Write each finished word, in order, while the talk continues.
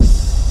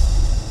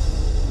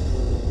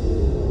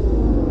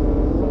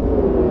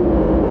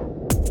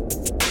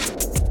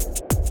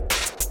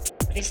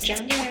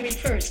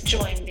Members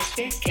join the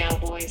Space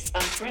Cowboys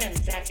and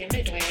friends at the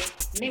Midway,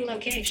 new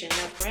location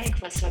of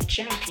Breakfast of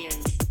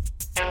Champions.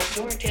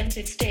 Outdoor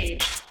tented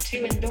stage,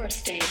 2 indoor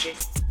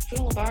stages,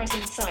 full bars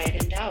inside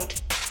and out,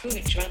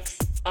 food trucks,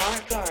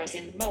 art cars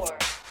and more.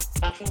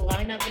 A full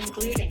lineup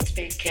including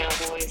Space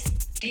Cowboys,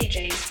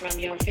 DJs from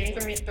your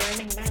favorite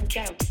Burning Man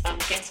camps and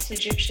guest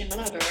Egyptian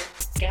lover,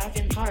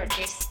 Gavin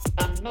Hargis,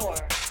 and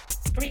more.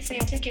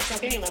 Pre-sale tickets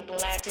available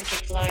at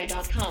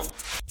ticketfly.com.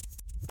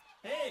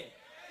 Hey!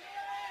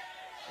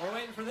 We're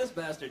waiting for this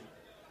bastard.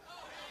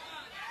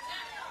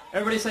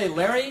 Everybody say,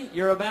 Larry,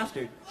 you're a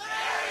bastard.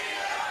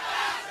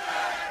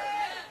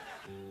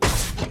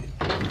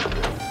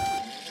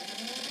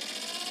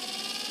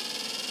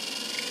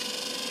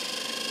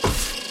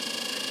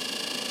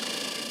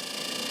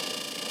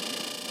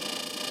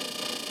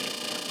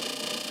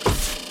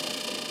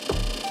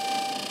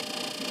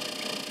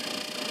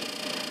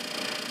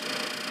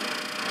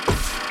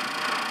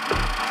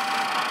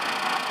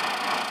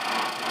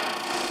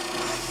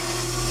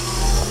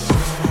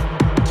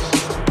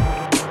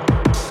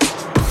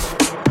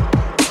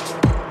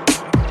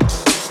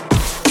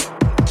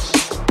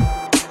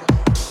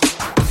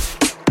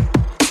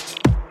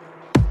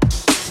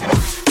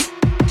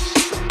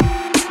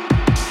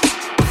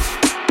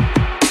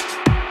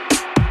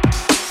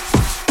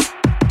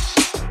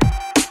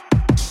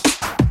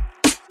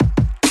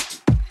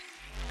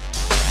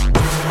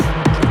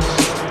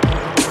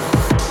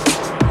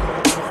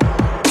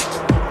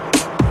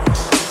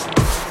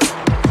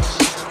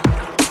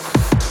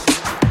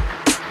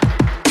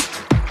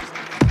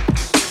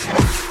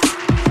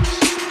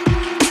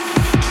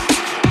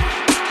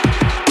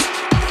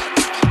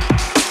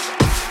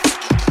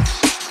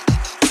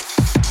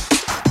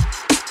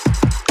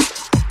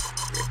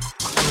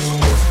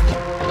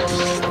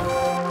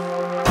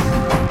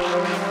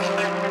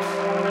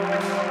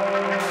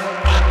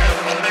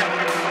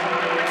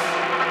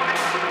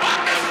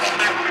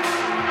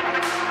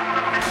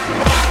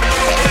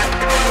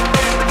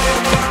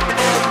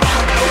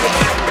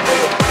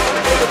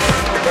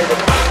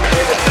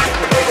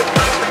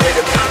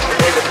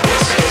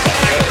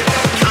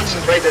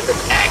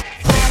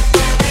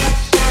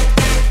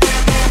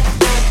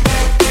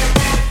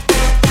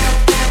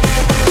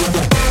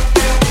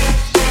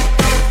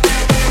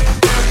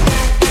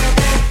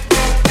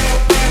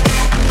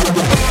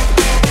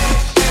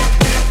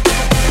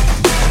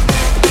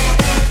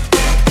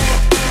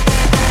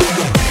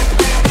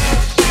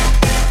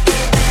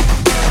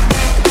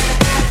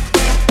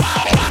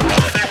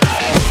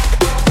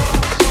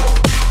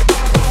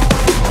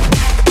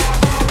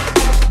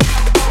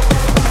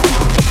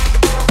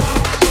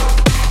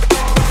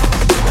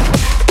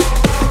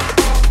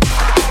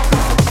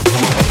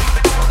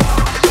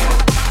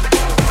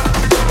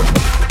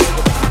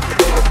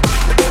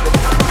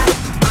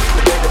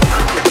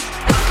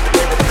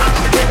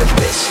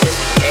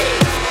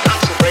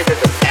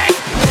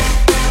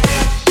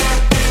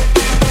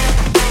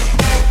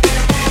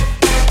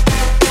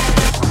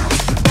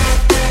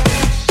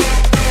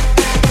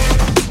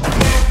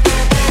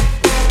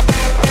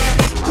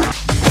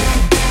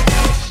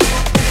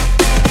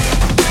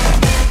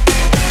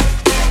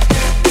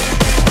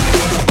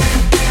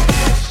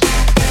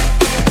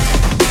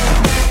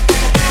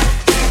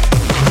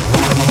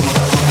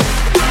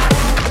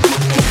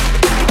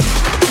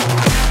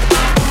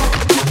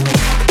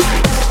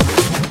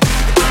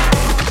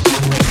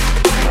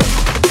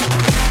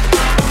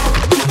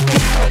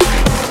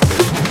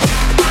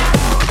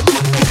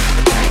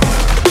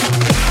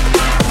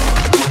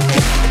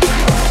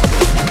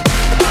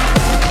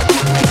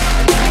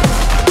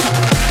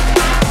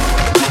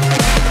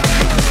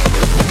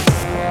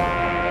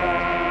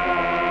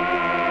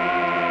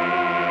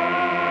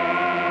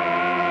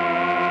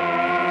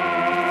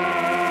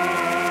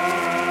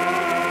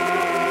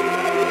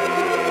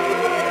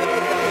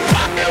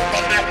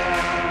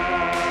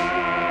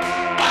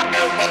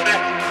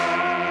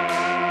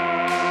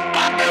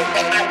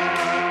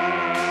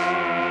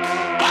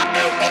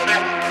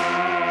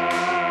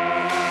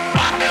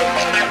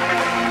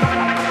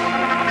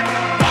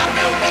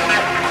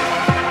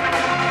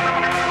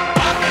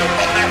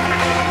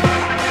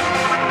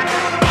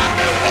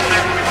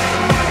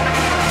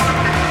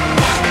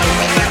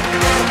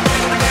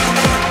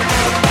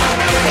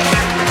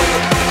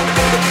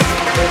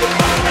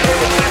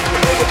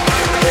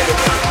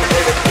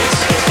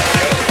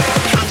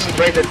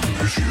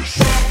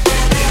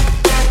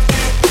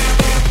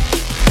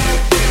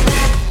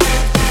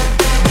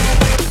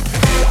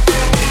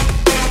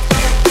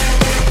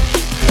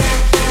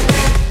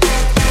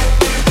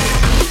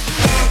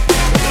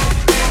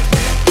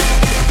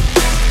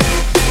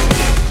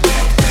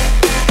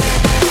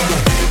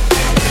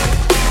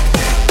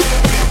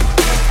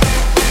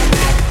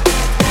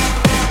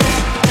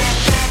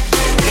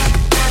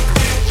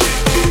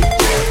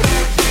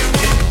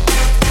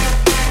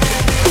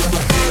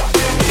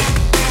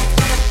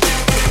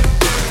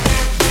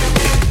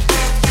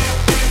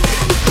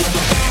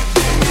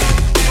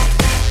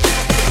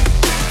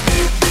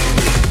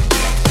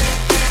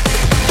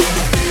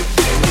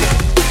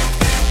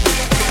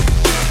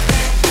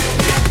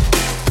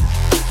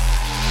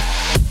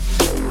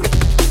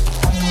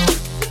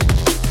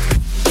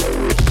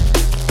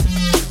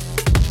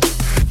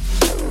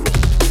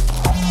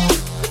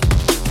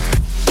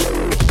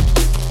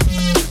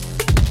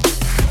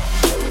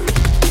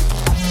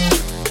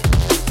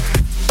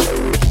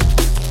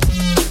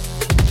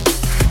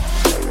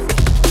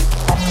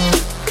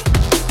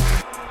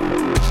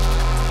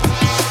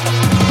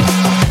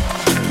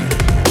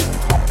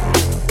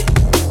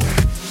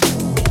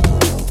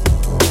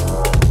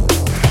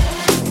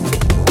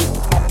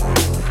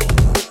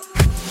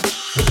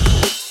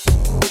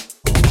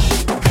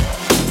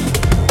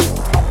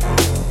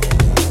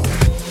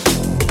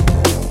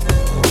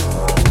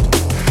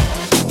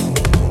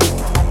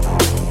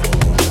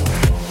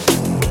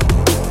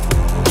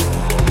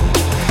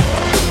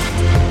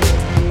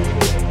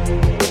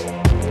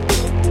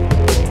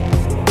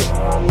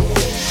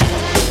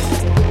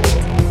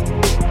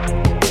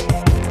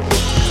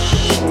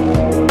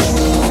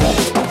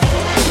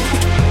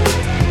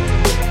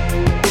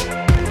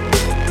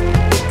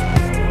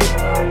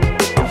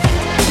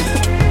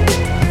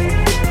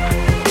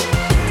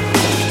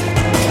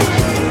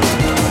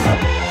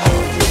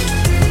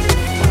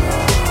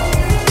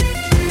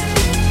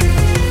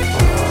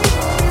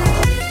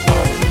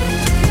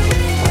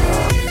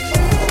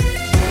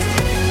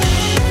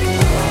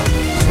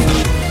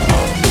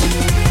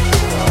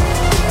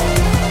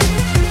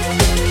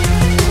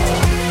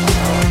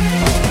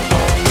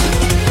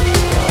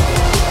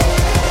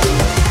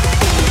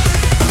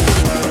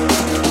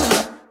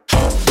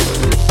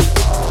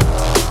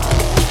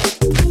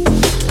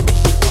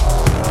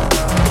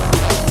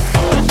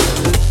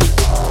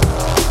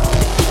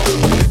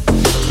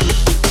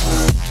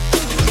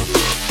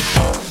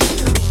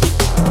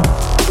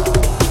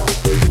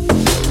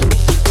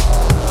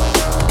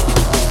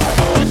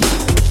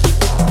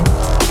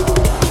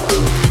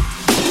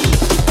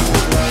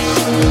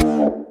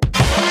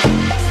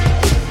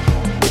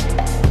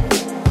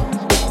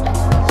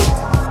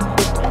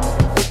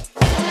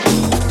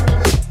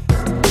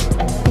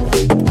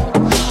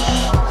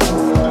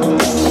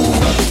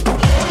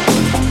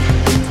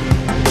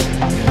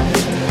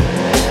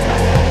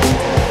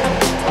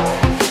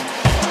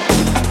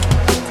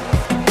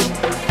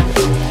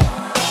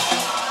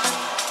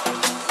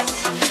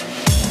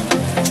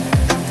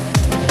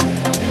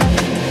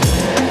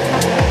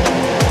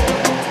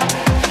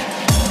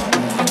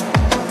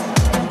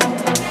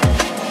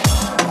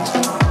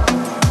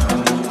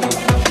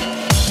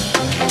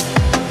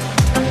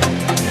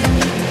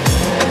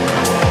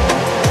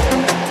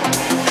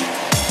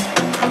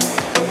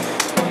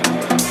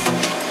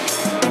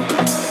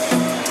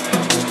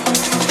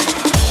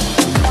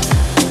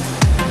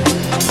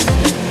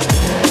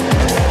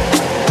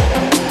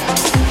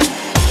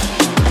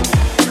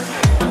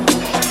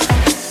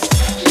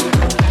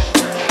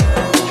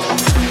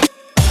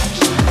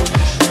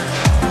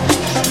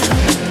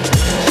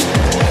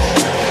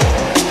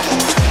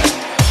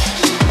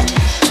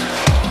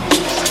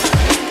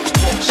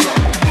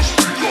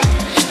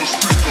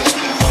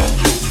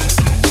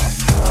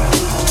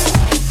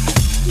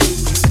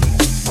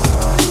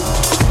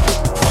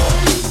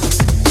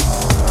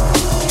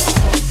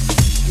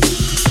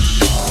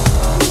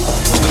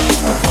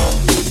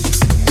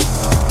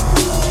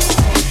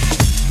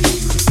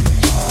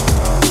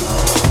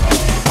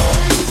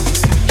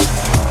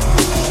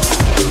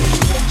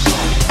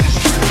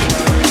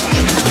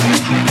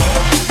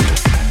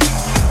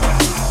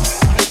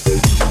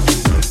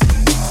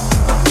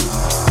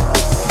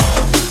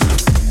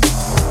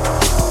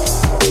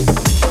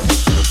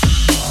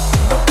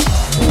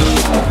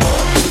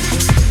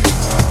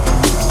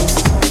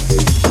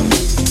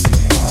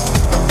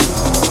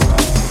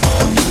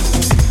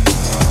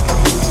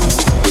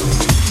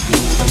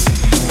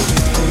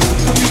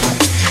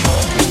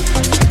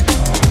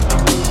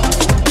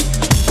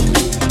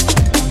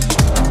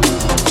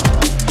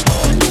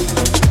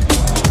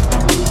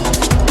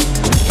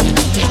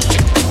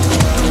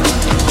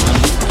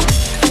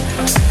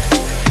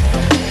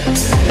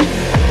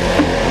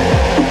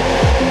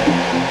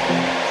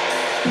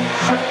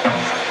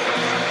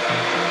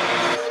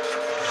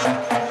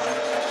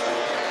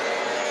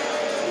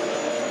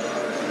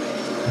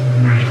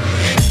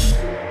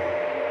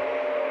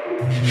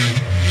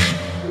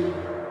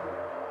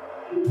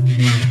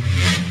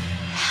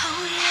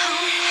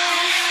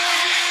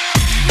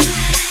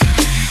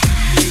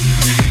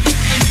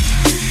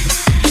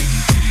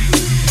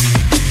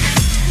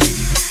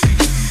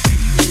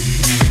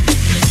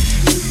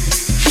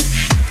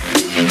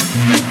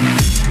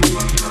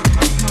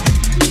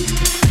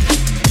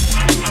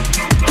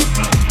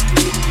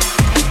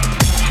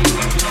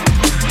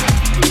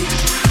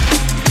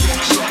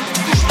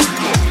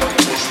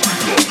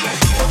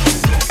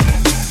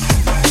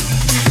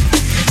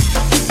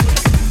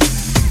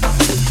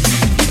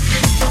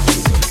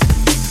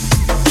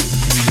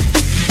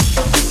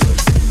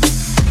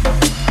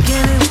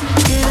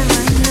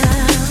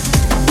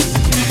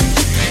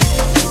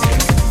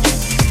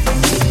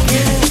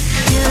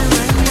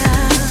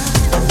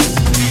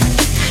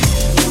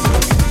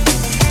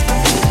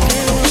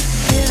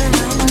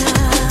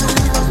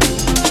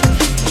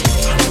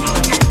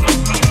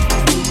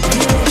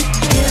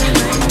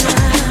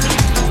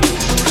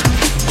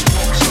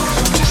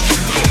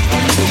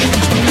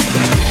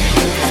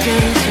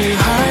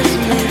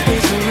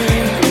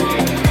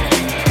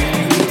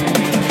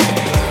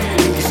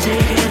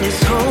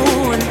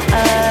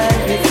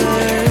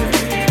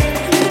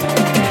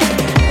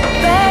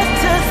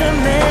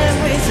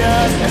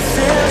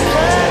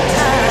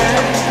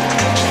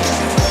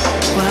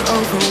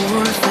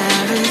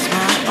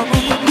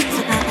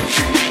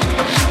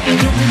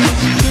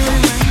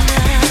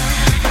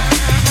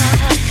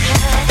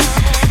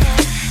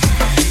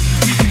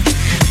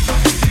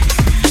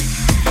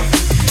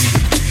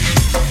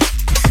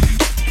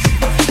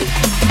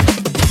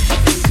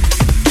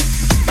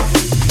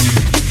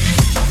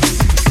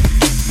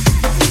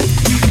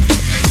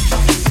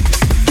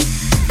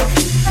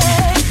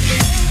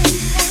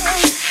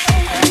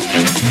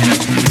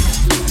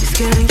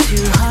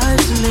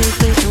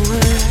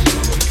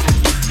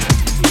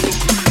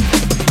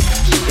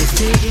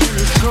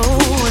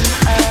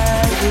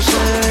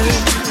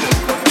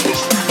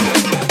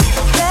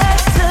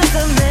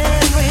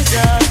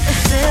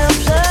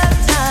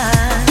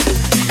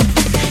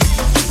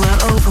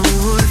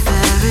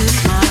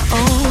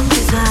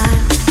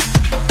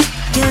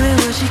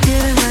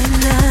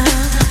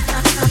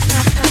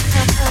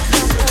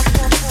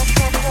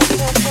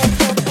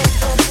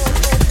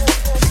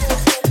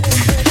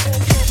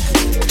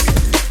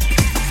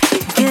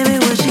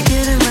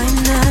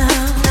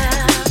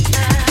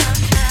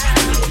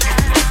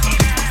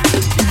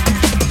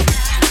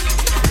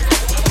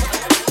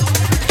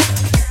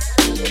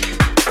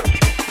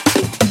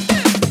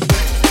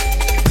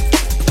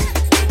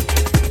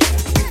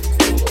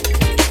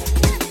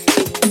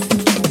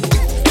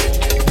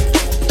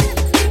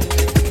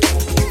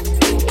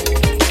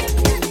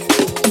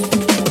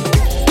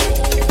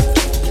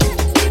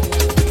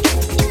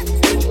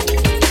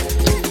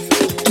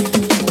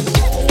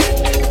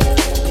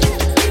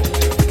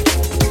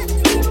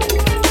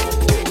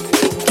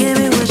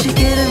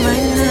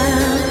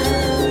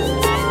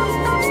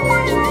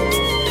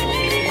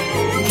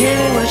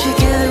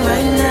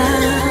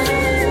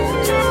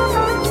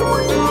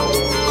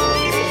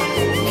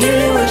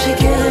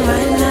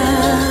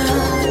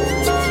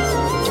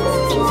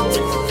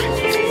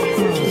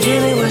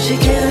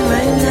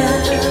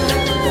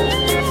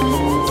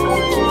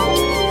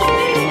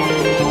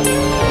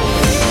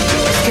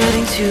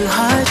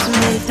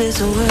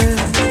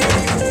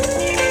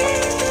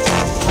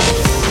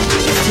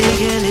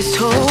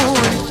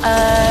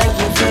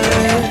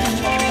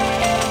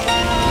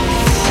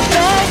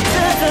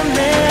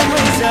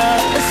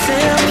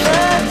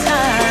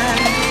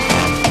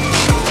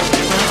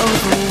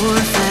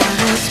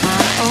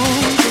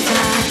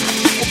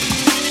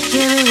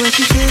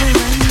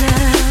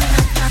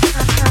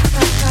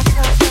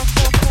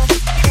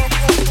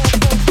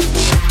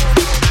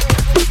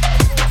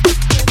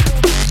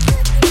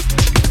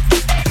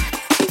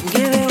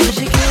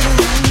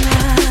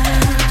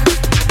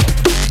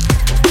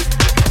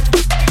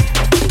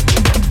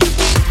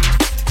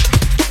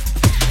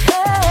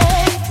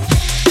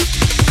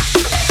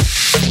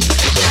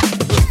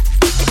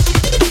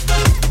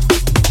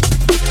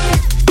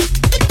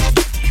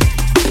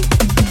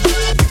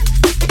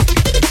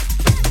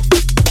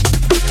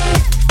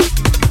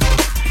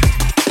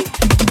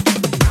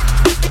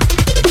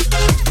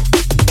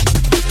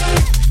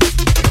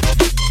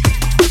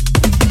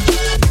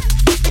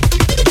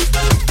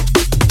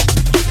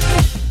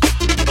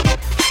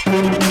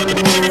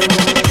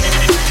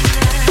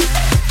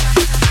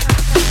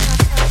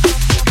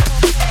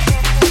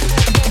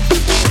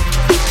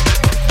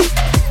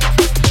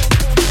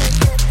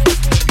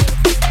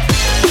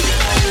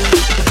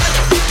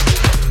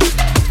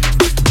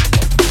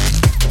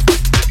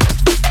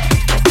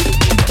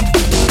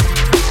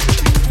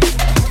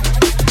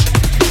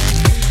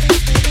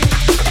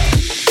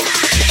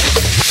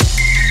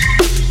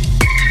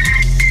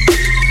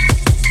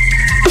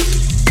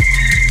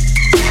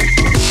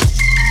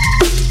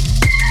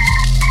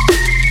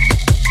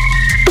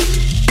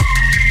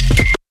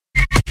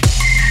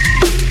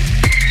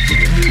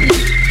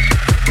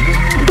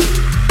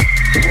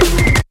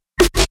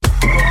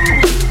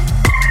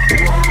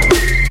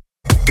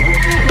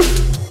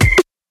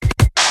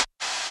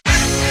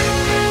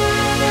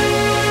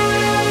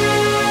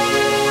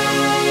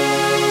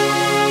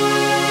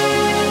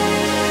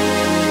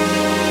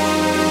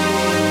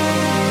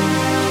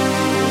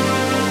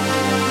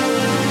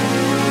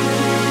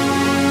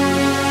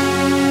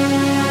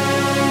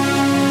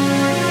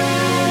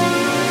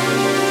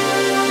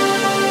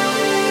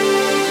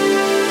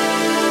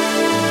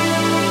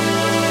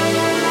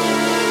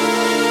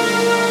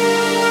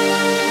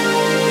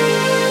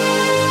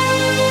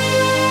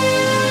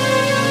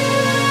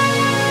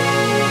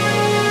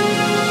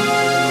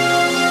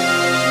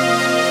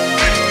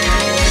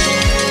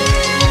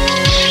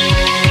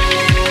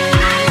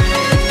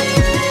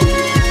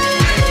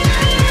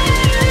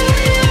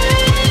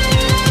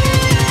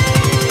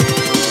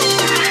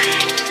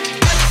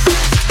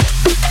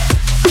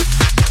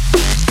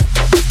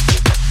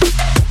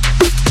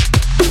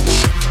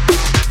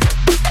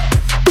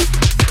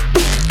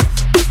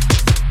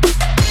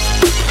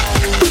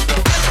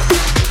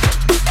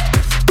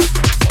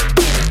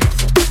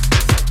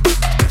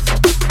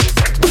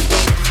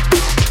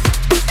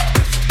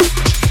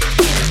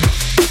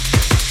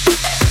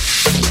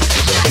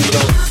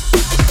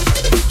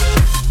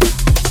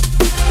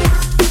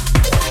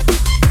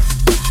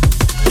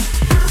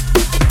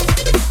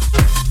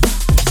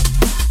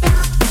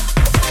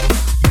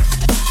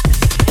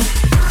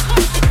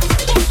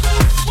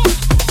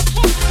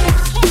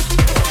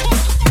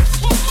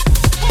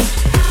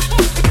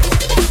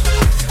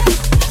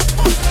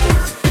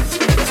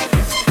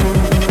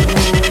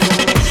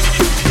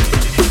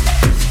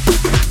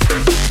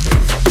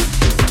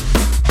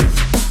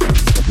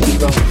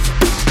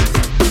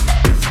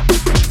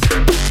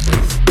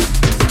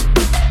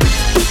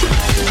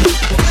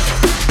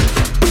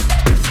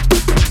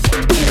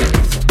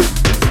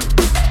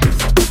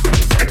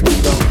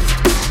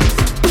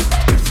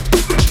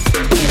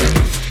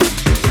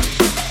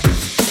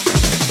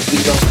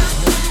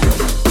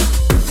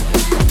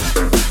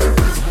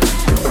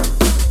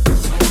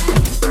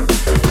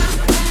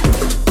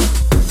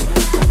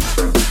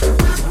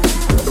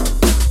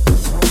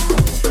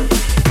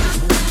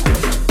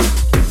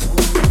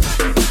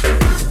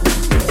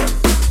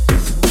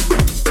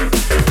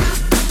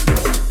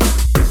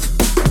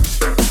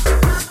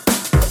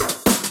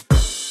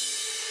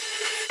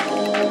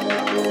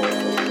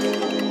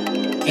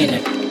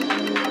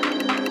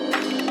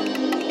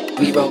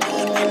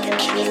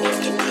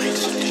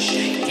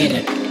 In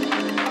it.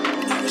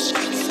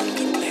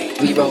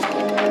 We roll.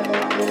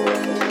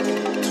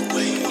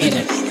 In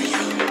it.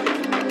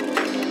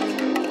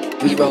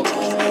 We roll.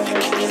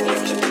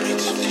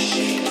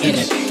 In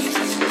it.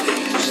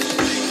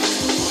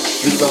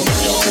 We roll.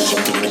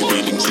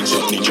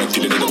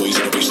 Injected in the ways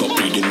that we stop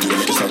breathing. Do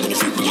make a sound on your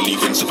feet when you're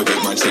leaving.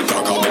 Suffocate mind state,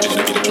 dark heart, magic,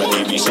 gonna get a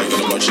trendy. Recycle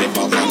the blood shape,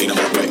 I'm finding I'm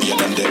not ready.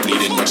 And I'm dead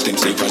bleeding. Watch things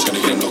stay fast, gonna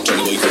get them locked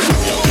anyway.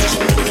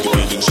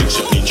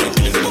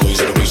 Injected in the ways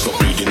that we stop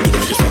breathing. Do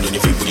make a sound on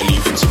your feet when you're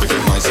leaving.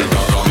 Suffocate mind state,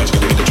 dark heart, magic,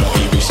 gonna get a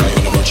trendy.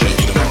 Recycle the blood shape,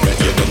 I'm not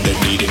ready. And I'm dead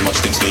bleeding. Watch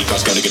things stay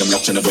fast, gonna get them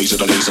locked in the ways of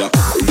the laser.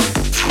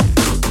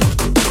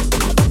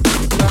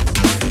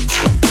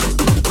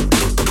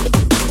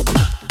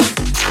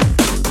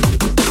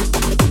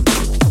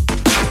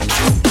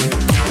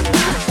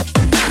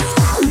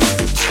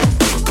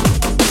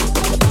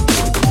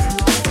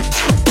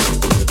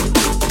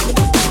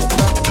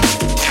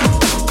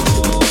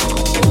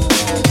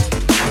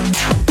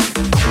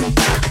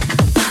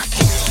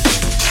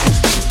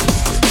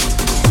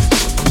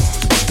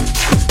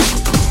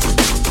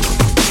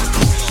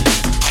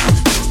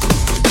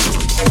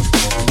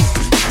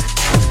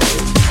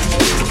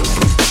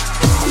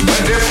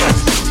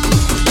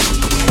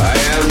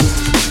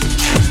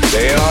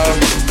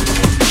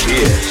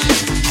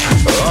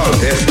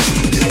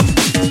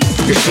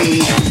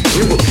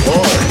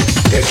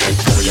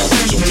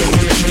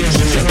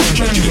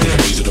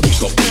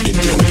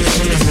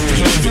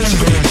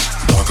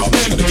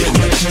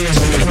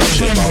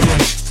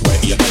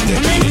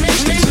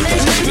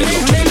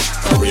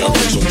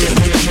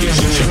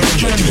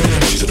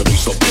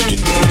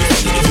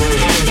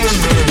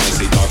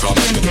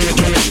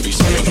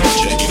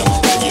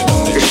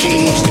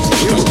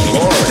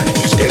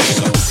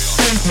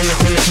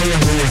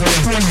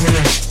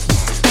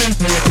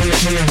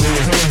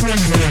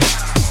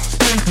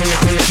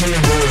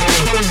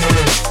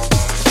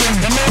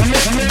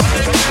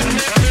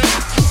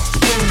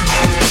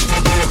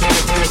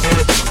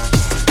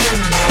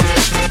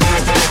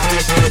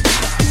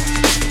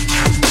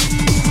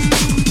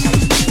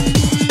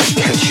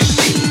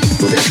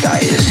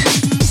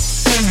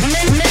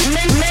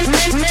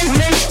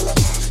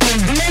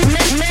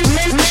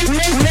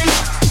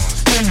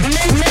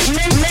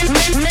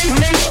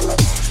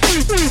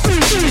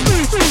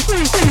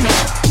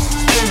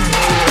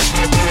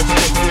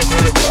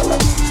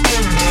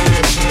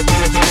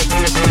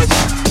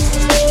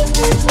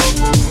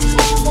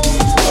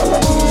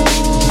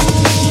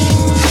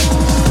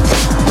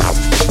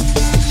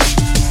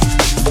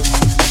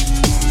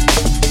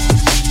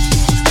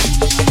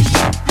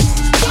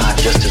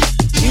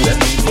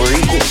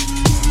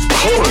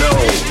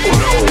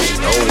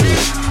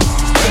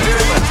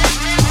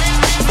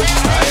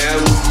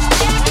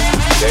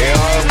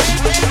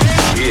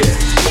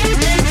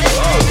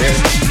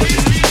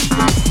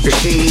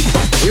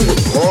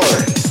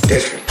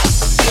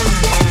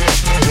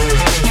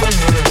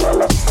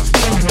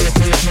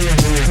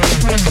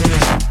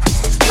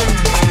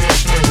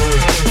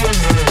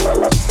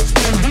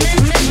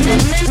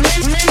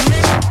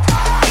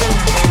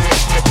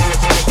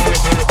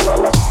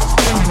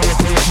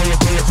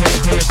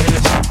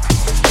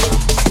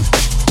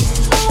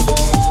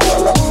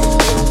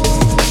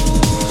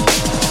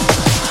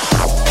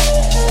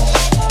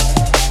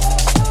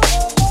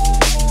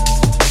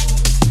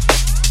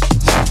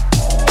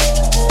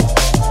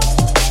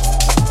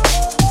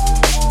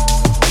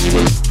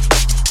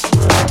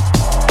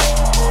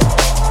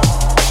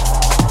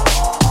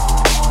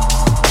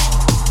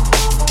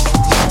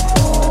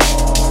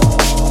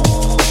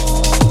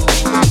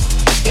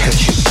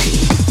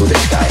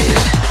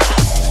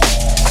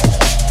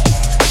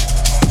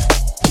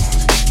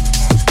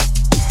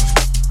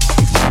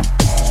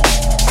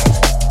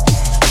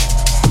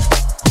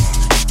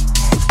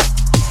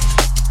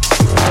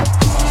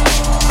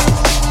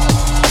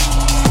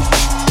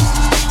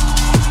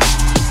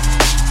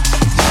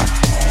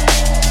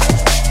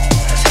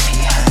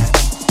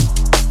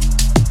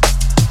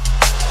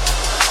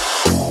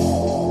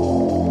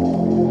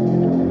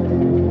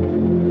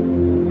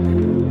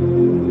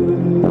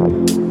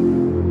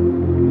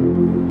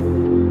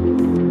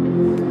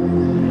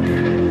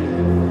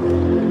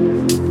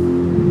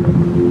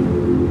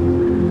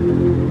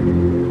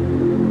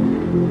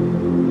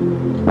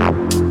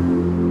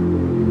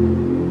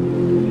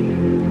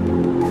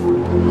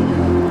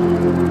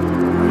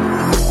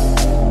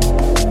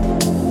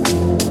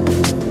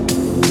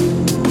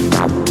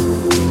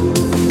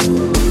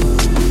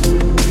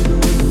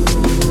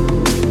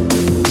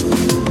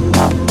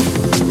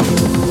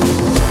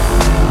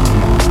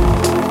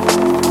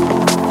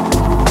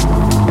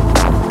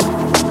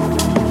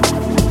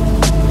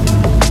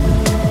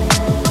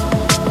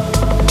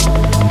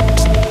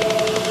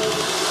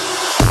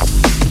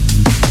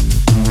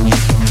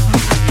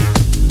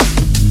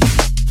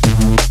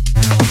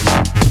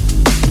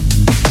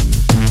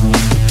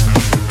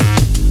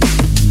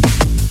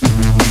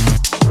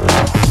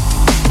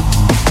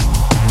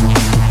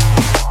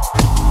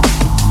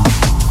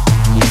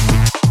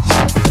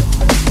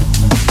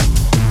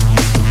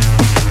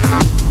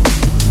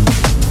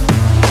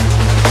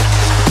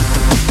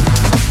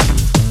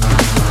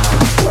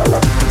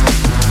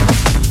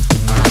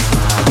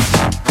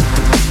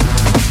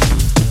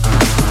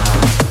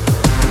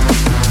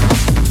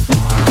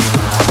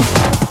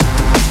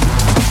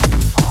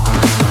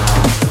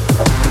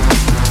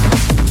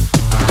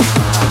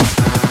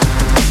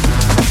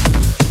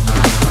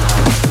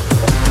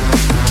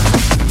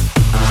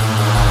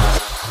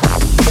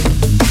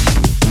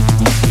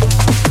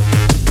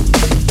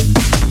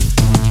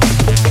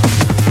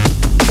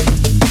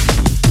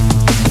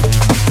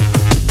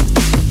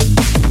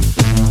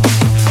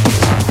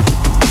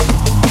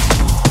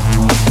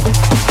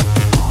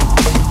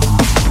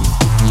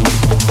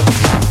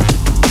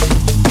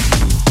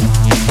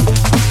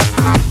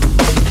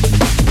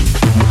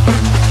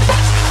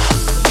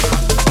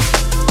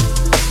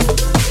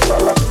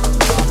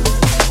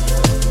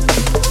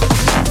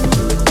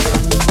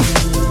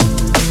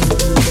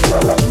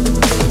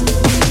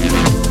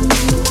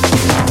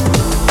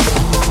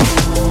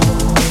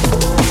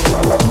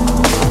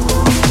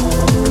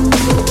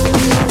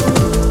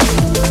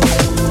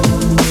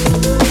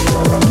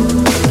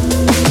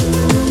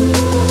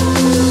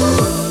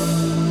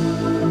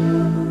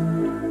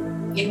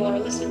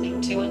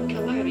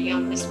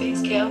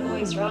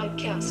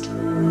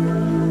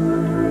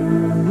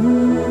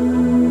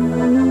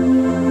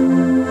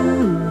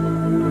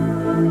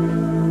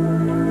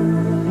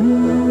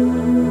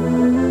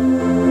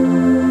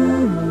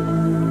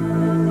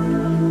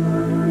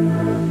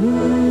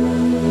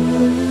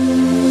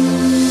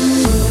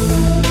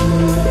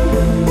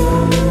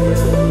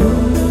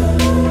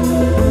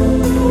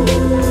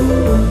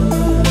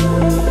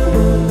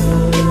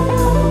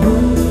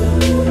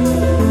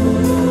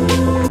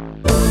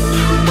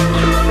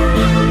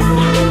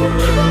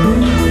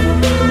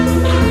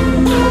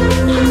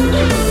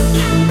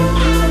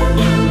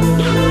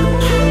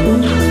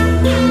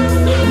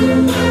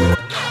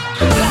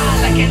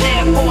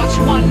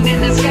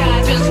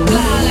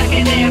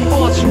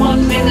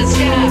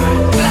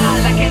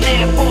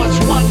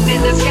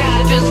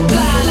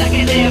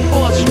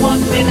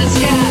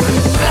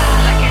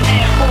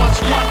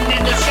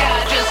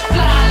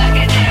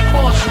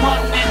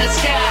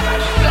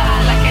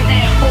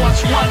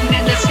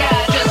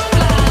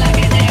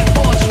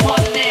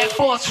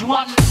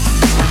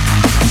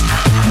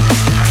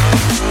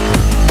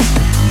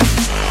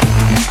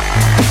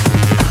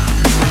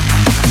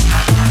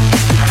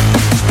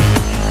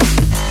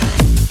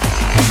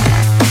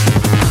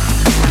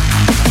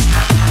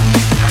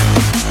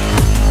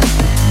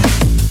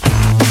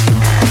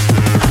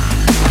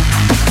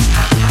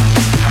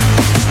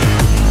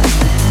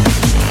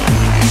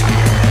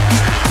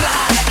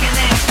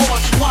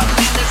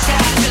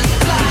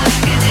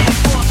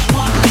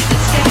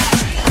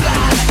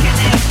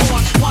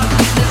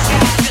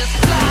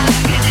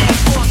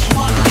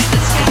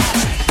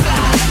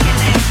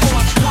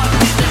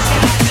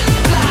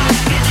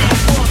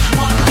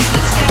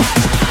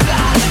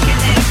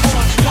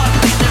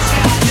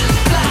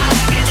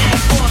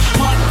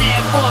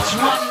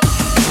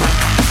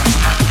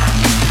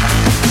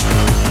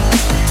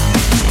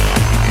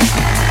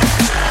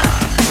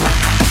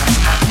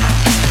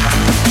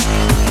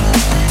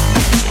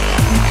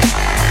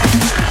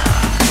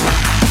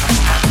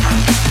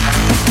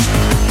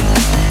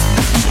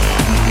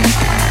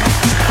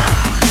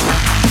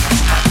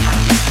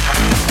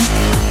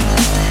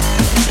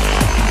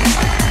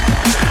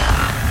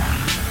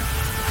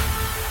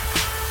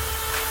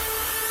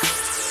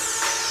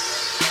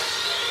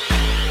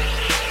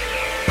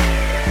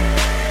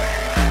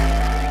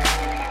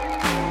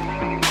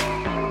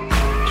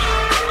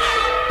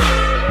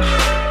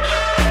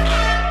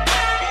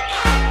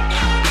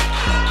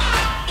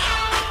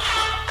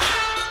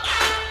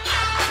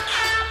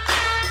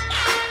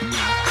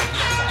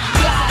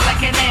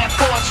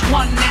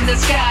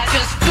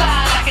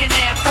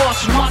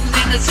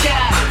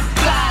 sky.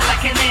 Fly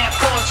like an Air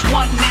Force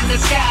One in the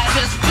sky.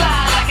 Just fly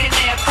like an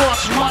Air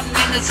Force One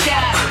in the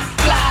sky.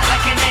 Fly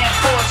like an Air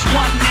Force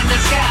One in the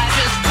sky.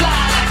 Just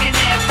fly like an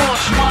Air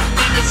Force One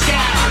in the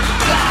sky.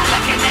 Fly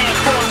like an Air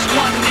Force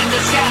One in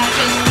the sky.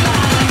 Just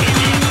fly like an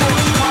Air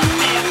Force One.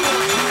 Air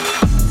Force One.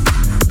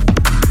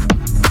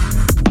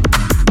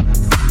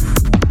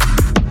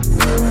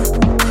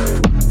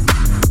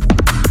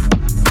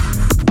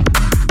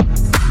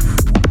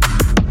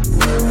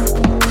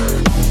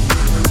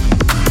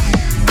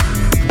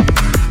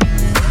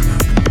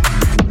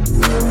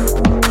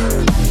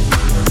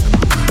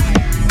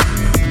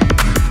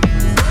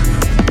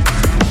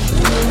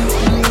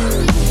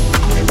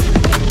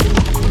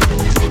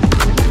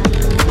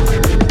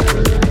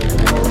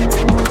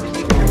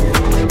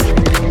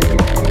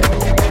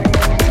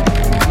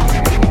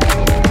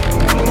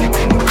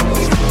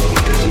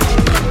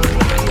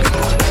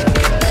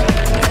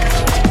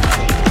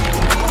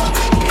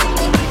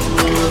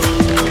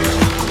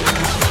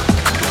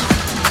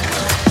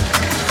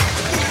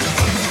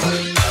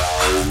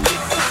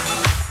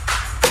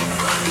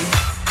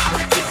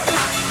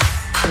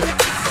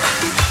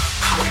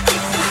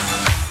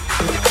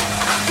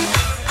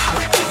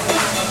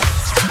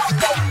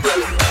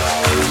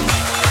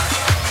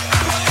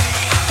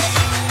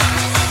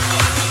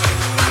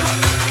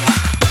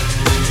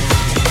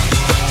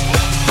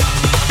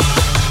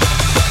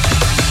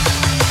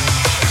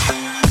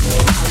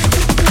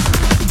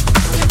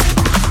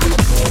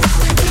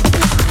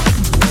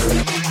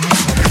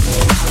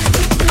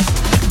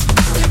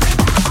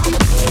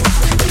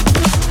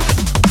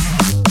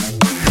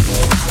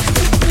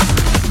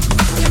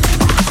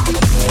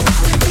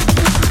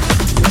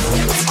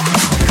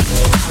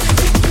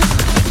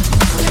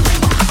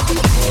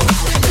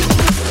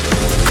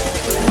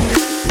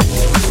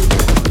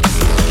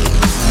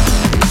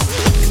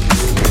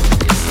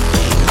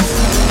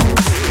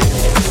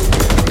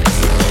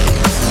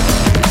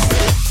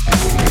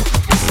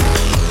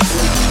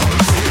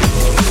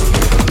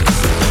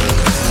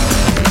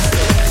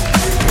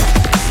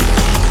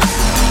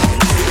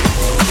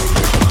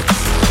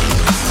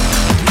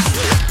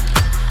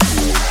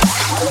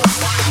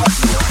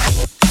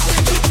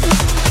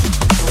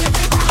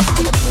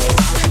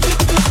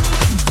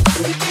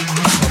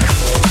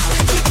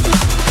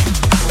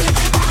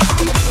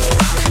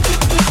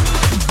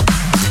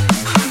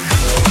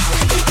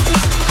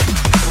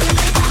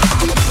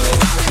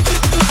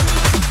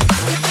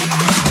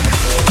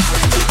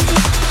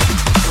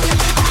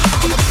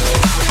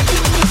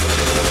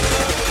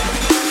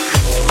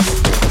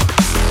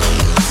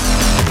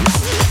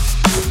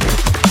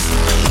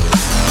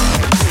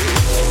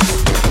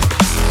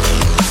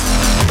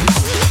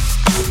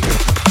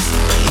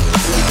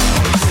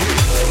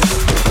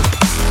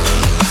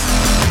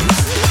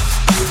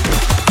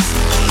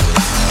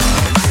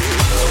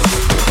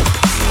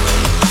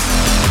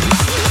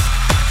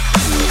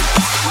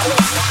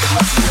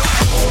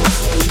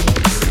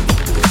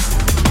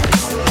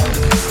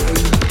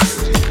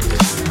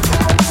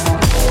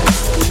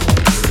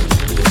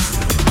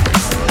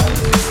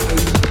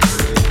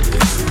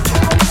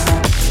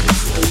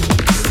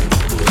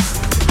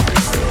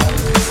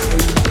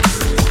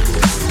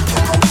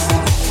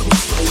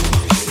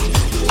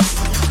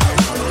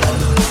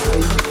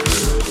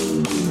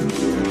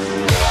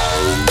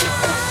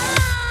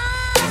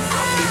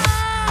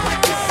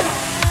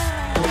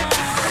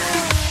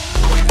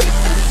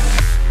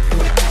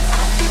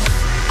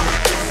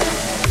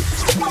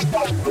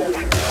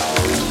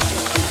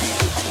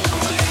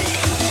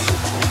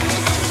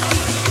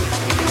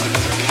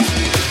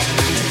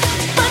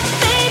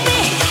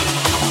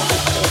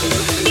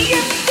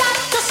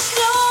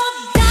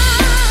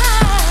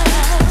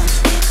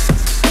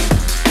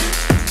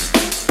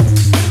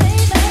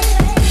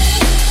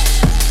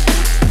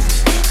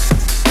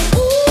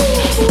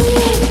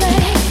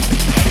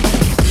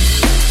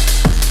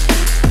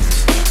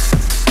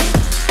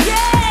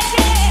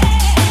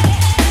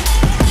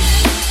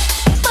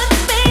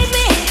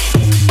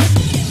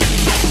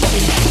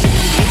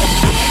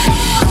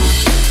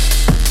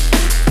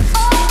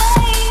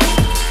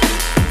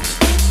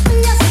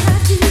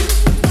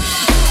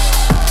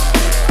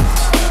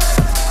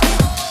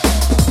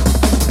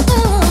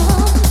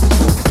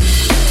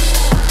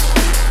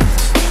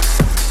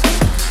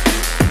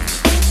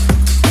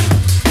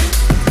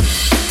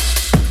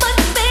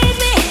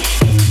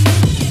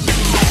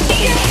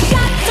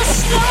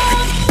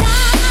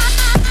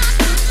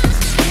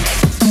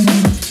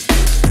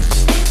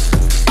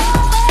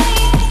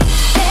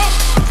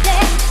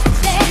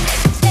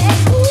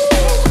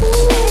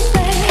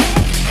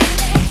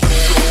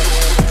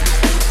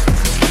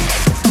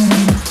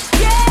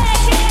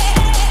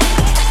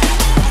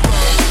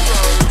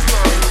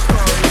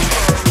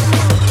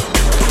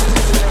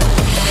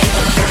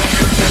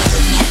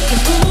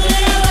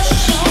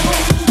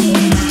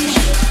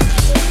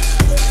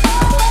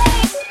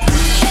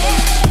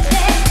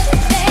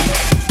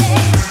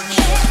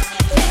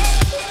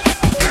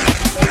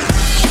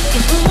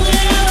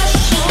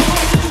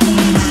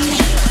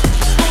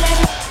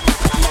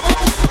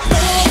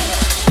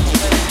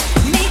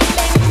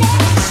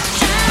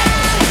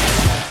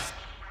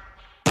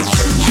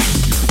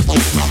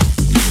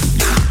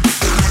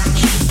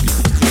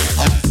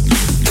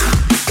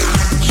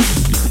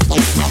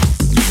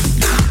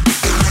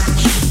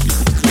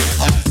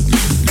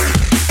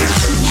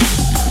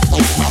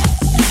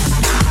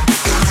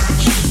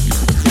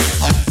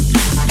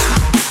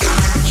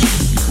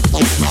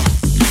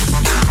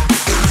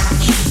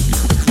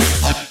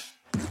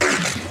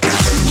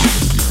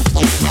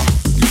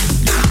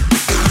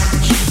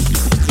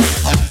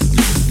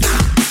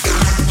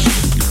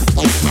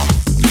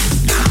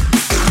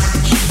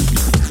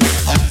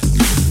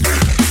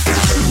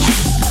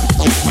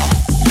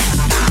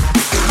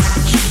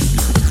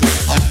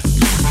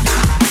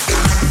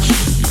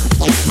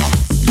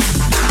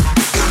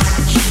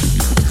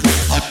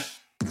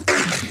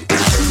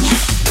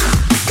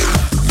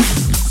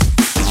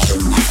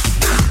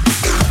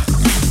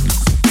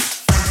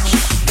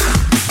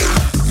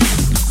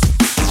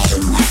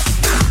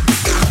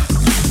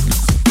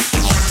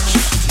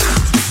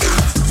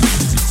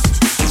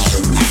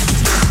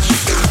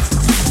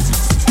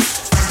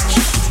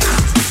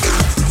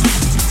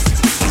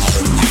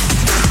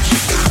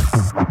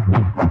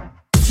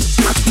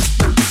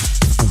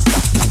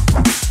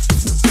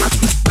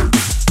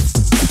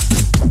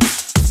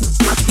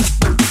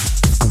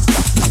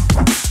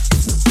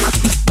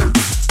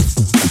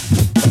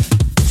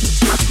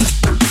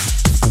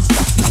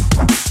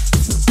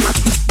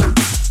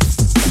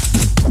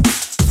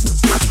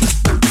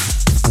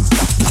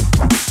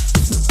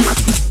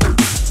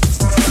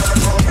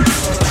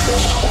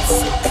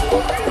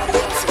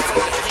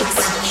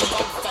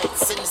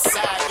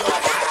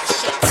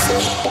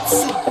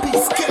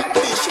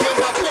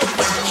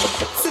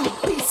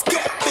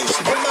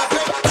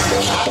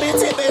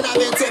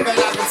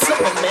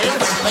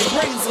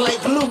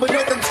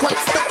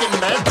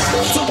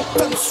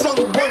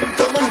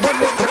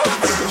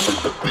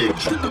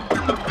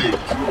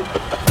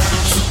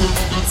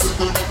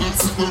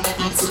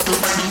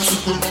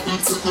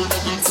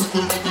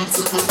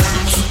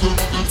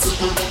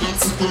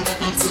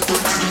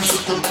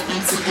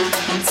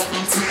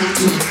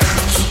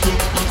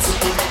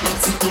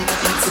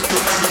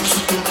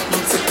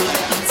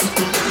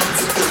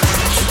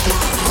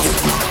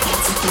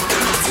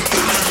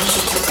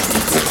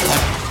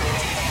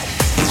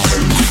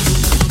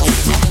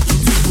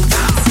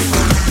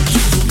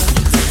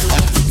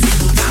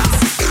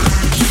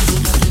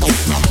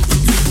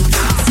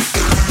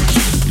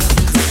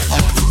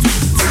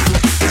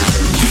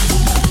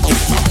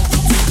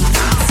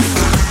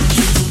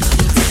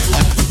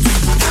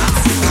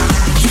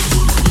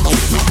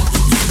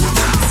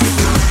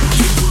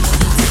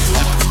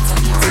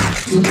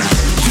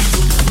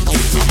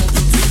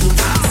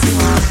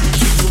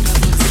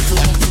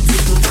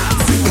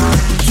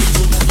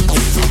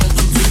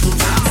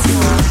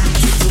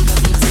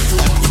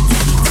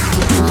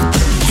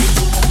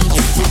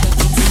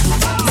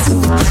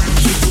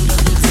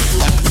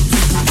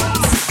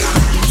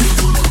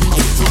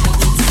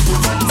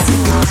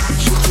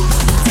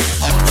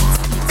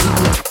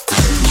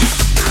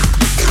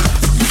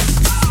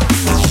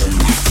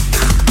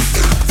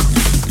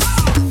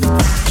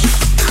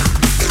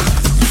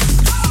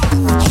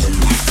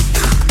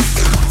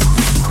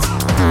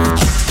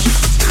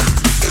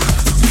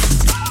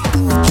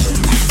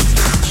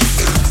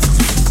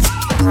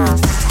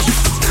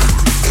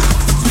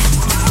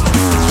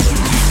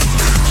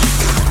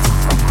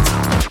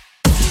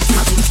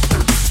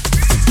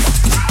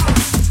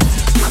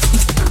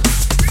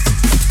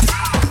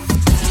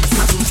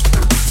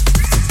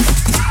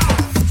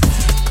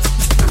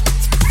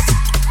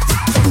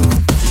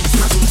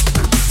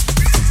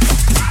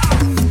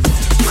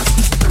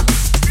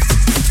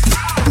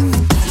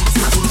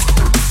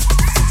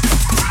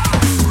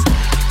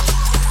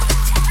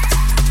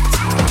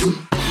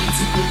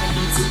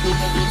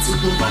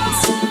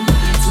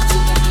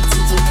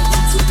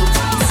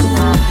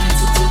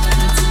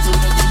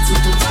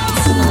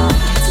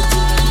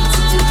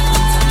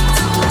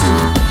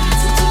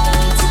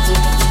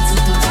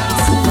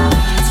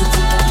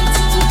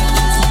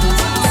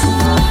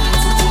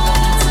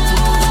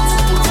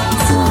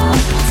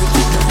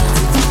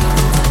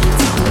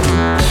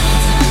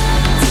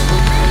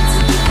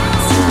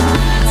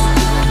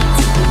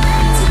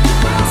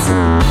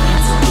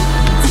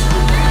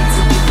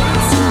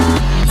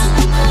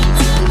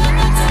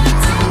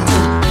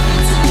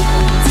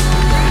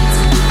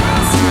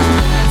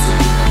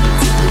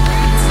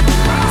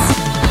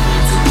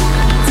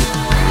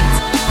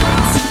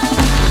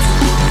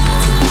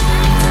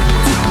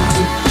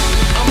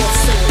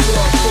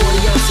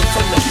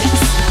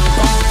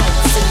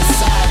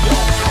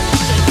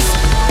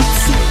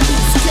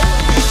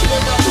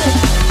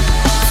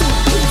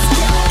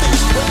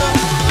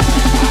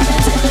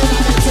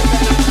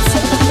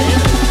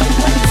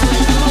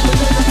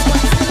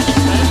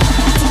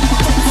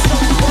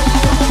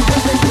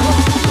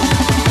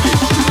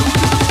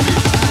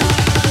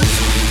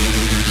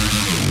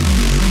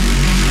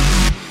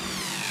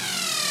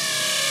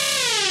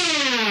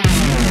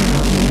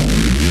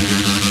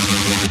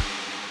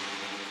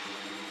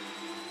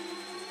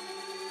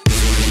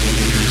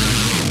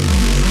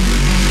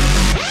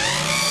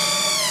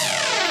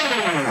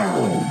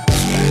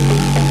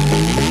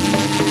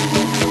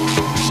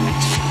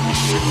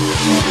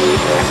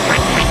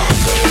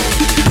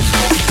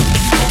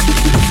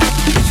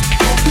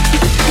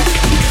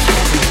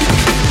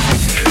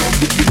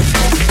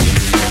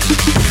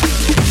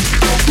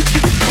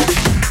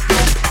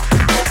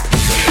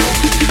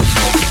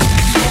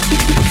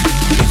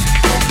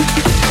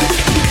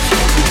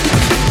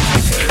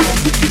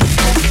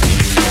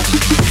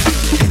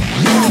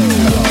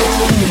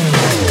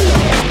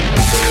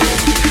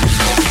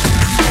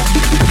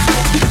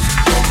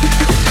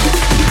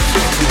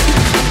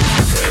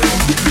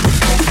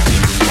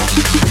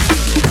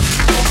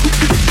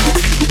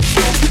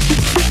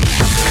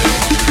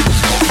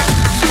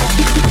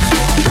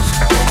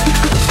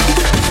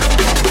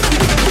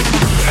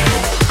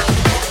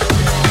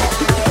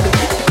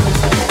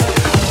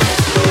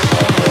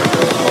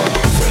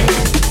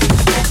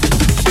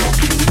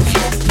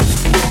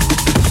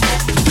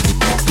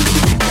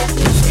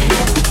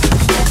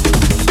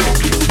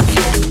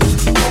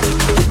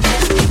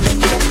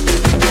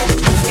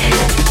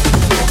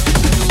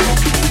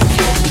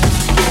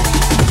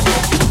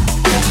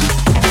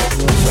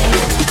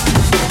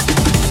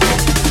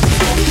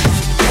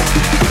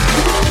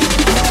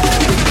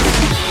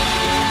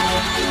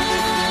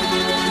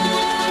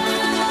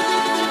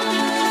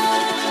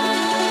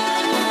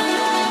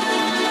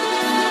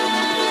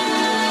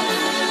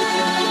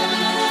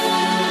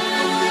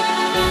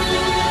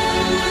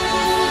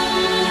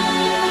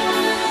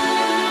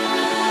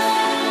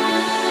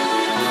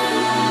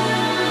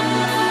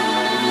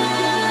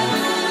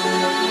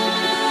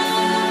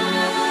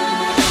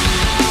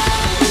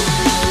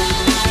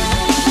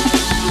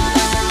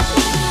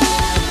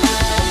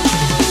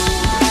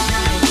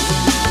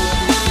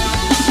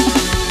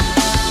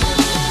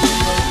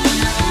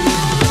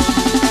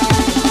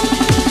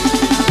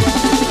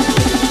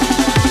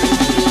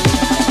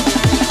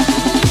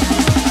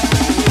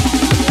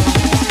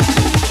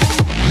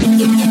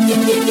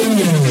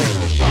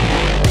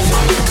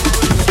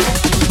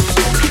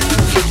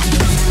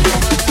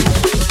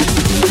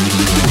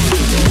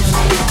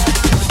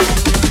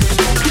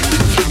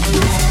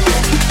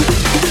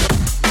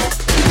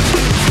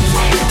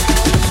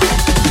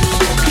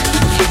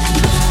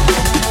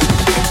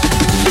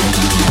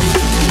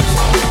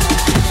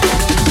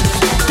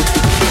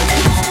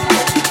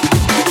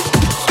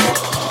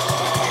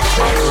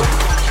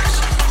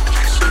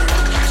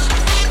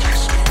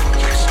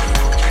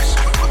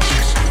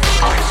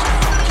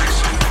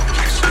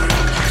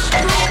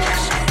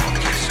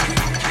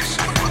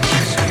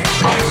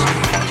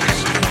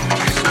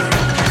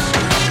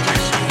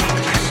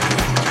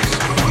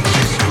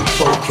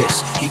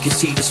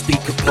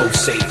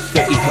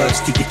 30 hertz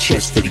to your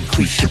chest that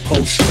increase your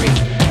pulse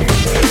rate.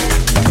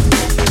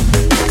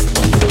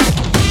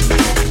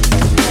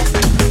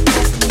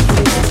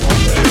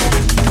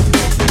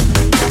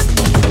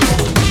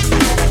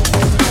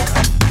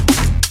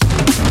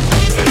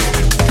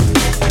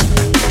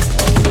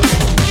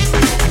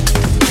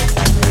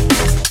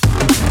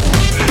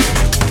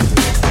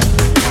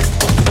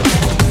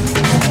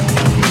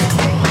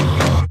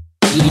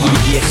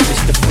 Yes,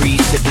 Mr.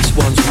 Freeze said this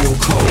one's real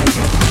cold.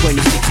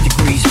 26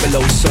 degrees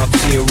below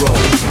sub-zero.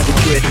 The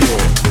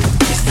dreadnought,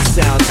 it's the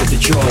sounds of the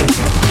drone.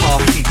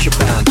 Half future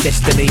bound,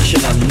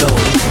 destination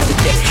unknown. The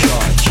depth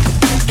charge,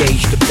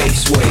 engage the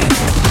bass wave.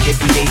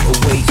 Heavy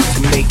 808s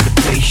to make the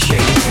place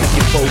shake.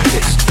 Your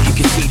focus, you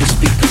can see the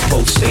speaker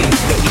pulsate.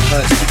 30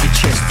 hertz to your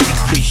chest to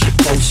increase your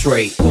pulse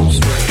rate.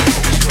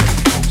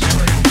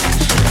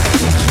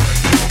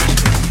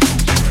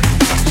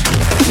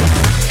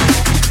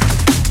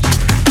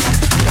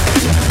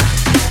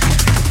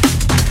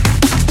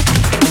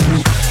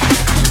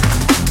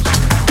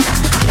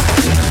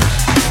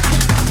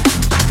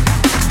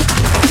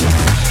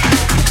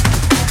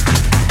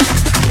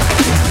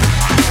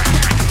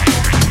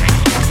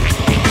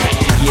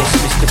 Yes,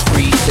 Mr.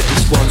 Freeze said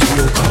this one's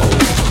real cold.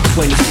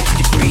 26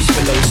 degrees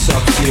below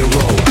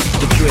sub-zero.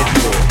 The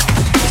dreadnought,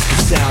 it's the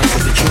sounds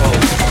of the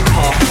drone.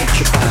 Half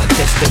future bound,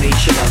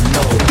 destination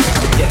unknown.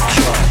 The depth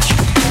charge,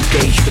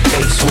 engage the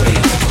bass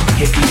wave.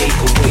 Heavy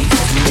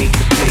 808s to make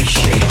the place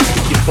shake.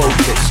 With your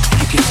focus,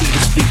 you can see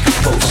the speaker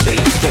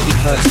pulsate. 30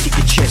 hertz to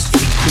your chest to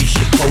increase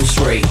your pulse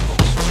rate.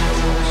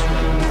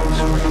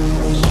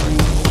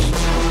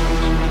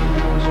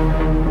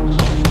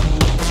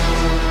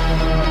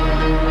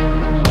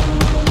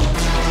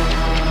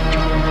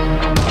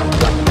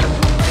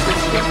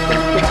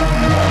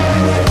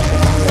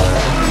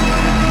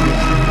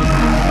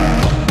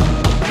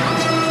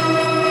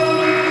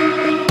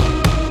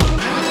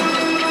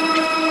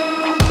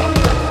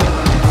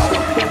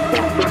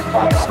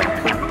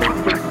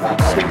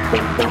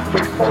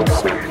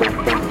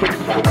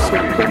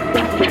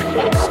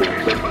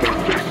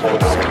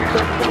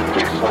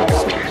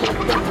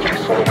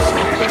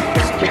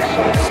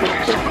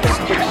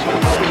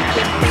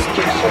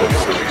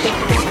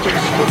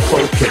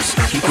 Focus,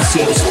 you can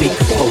see the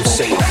speaker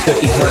pulsate.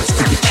 30 hertz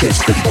to your chest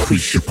to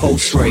increase your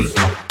pulse rate.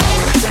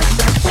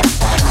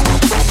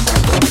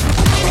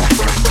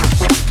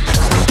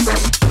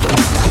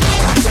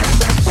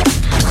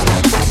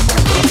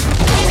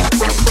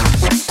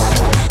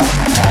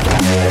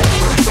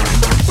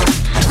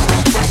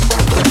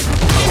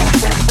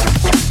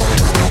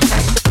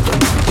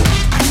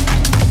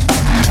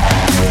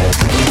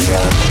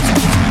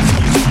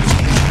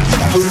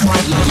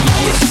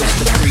 Yes,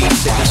 Mr. Freeze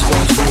said this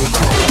one's real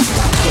cold.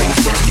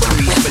 26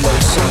 degrees below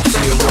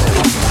sub-zero.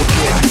 The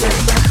dreadnought,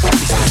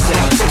 it's the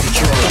sounds of the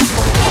drone.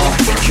 Half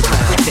future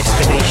bound,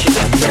 destination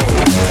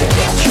unknown. The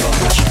depth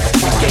charge,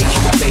 engage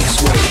the bass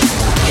wave.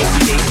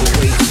 Heavy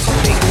 808s to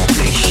make the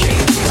place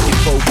shake. Your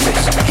focus,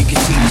 you can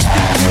see the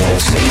speaker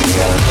pulsate.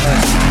 30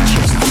 hertz to your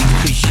chest to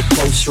increase your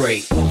pulse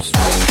rate.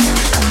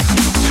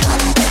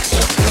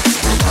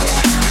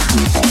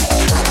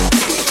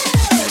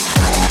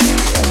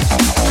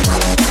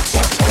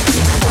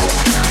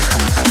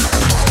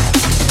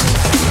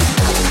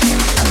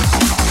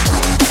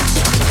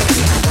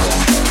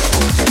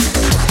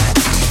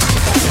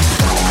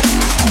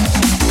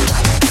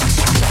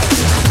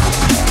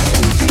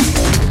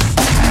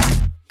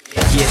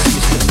 Yes,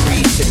 Mr.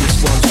 Freeze said this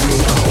one's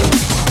real cold.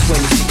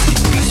 26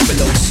 degrees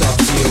below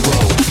sub-zero.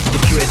 The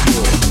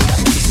dreadnought,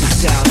 it's the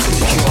sounds of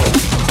the drone.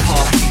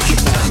 Half future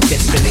bound,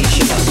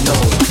 destination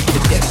unknown. The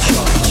depth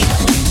charge,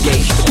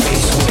 engage the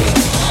bass wave.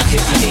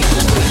 Heavy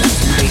 808s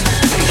to make the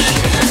place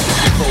shake.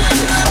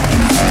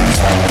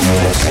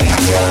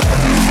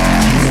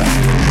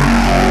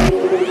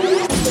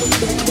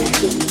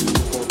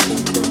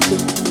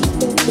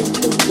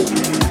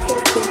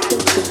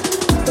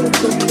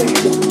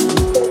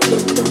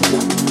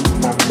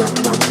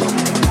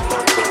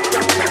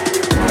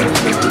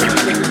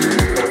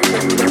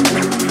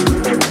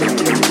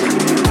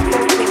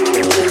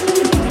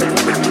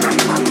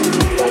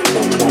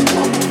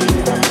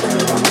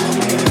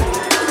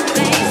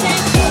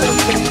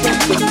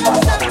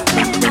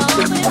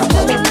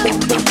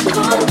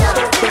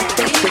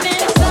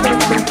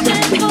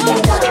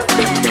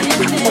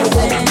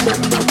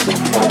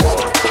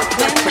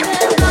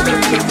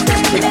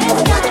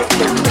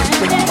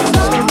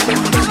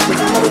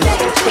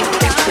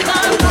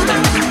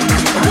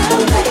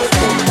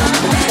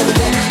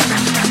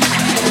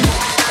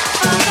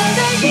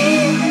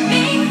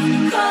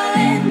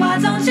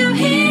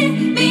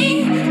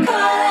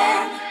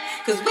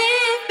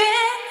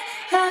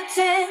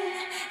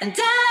 And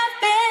I've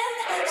been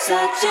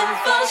searching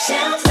for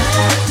shelter.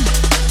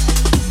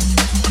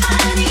 I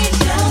need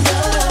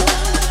shelter.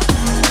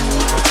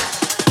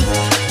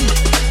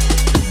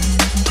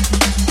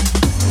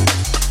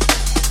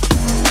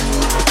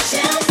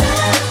 Shelter.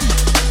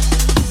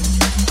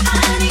 I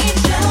need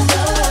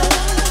shelter.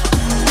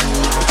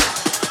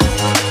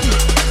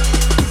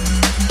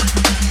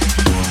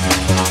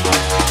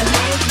 I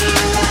make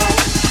you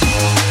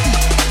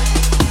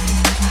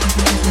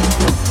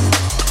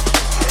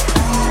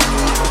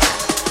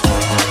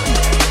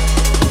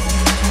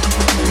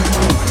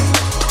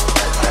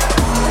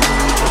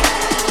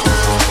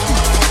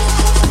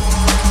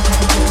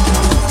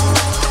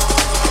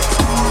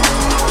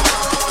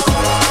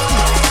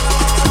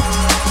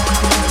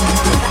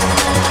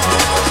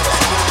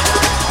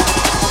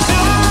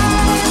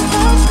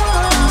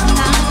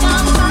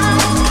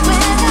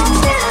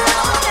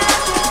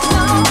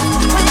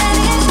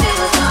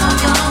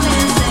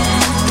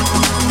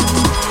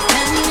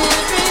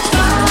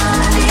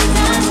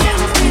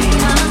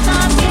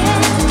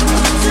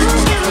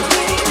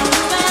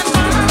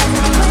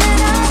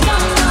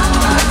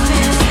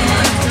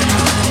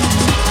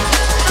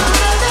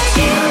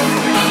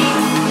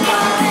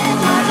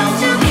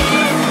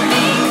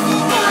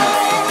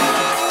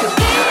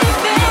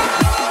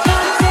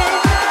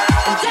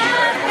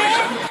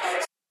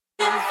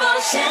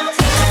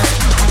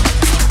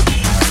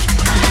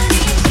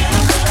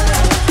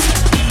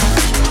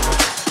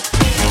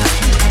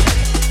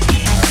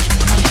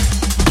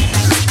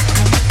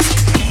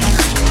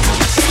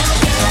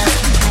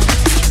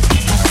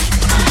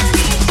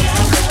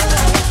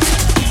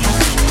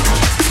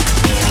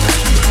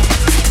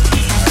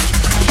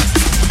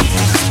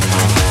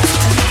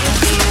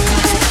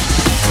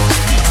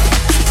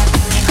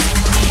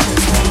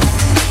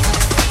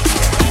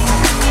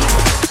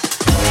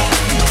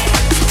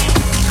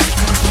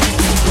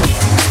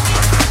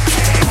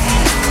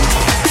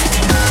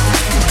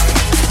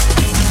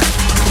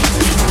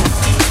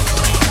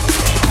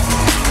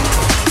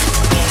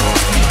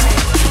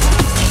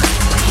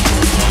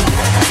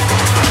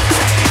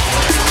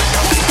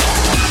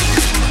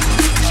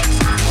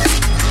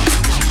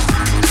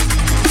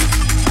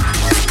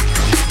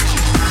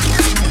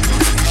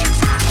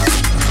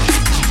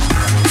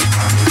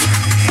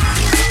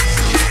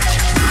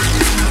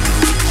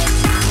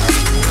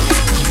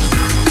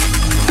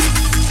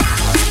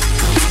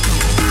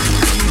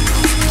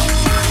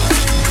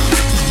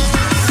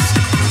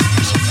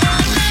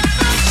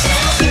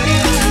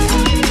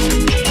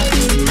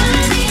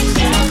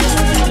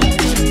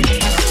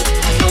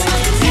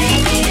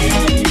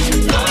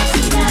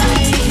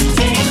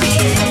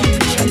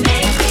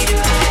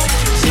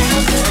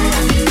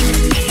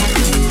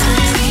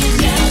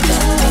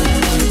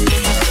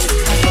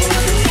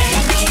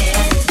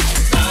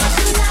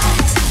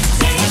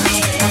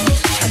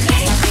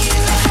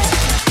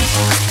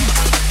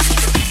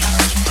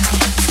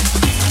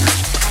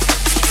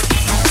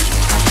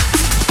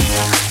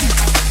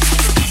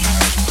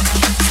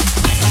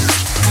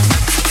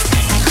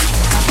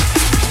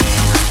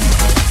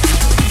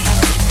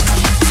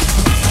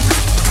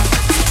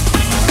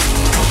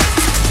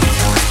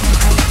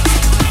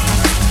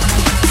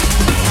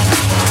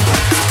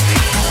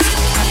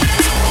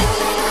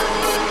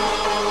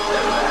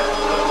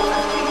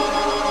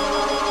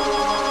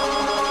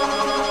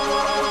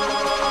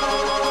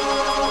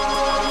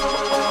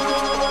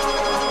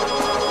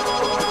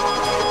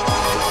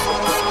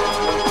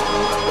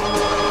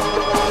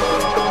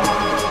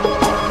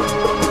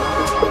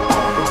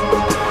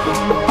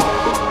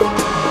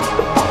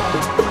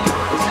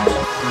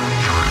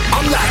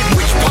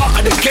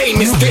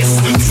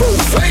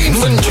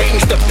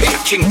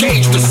switch,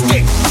 engage the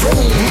stick.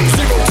 Boom,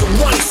 0 to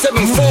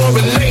 174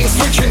 in lane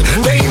switching.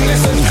 They ain't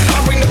listen,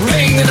 I bring the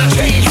pain and I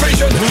change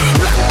vision.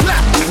 Black,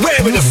 black,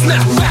 wearing a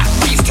snapback.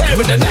 He's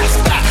tearing the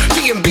NASDAQ.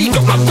 D&B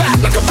got my back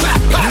like a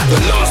backpack. The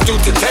last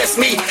dude to test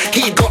me,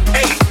 he got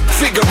 8.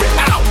 Figure it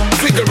out,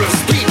 figure of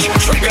speech,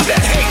 trigger the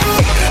hate.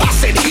 I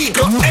said he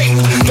got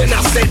 8, then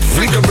I said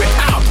figure it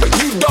out, but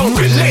you don't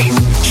relate.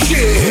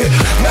 Shit,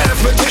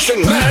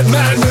 mathematician,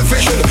 madman with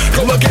vision.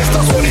 Go against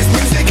us when his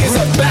music is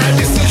a bad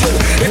decision.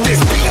 If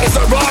this beat is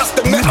a ras,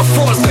 the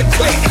metaphor's the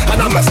click. And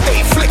I'ma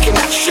stay flicking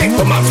that shit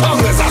with my tongue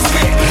as I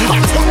spit.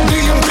 I took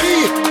D&B,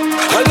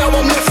 and now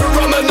I'm left with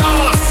rum and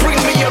arse. Bring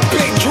me a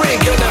big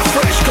drink and a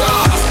fresh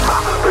glass.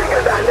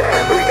 Bigger than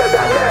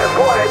that,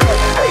 boy.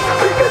 Hey,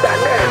 bigger than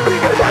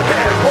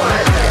that, boy.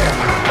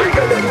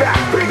 Bigger than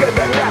that, bigger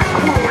than that,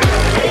 cool.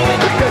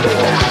 Bigger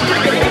than that,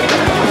 bigger than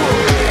that, cool.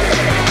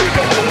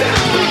 Bigger than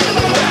that, bigger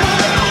than that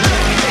sound.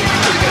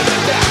 Bigger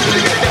than that,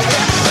 bigger than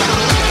that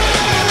sound.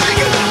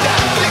 Bigger than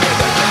that, bigger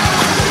than that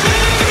cool.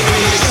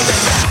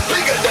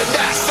 Bigger than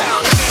that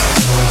sound.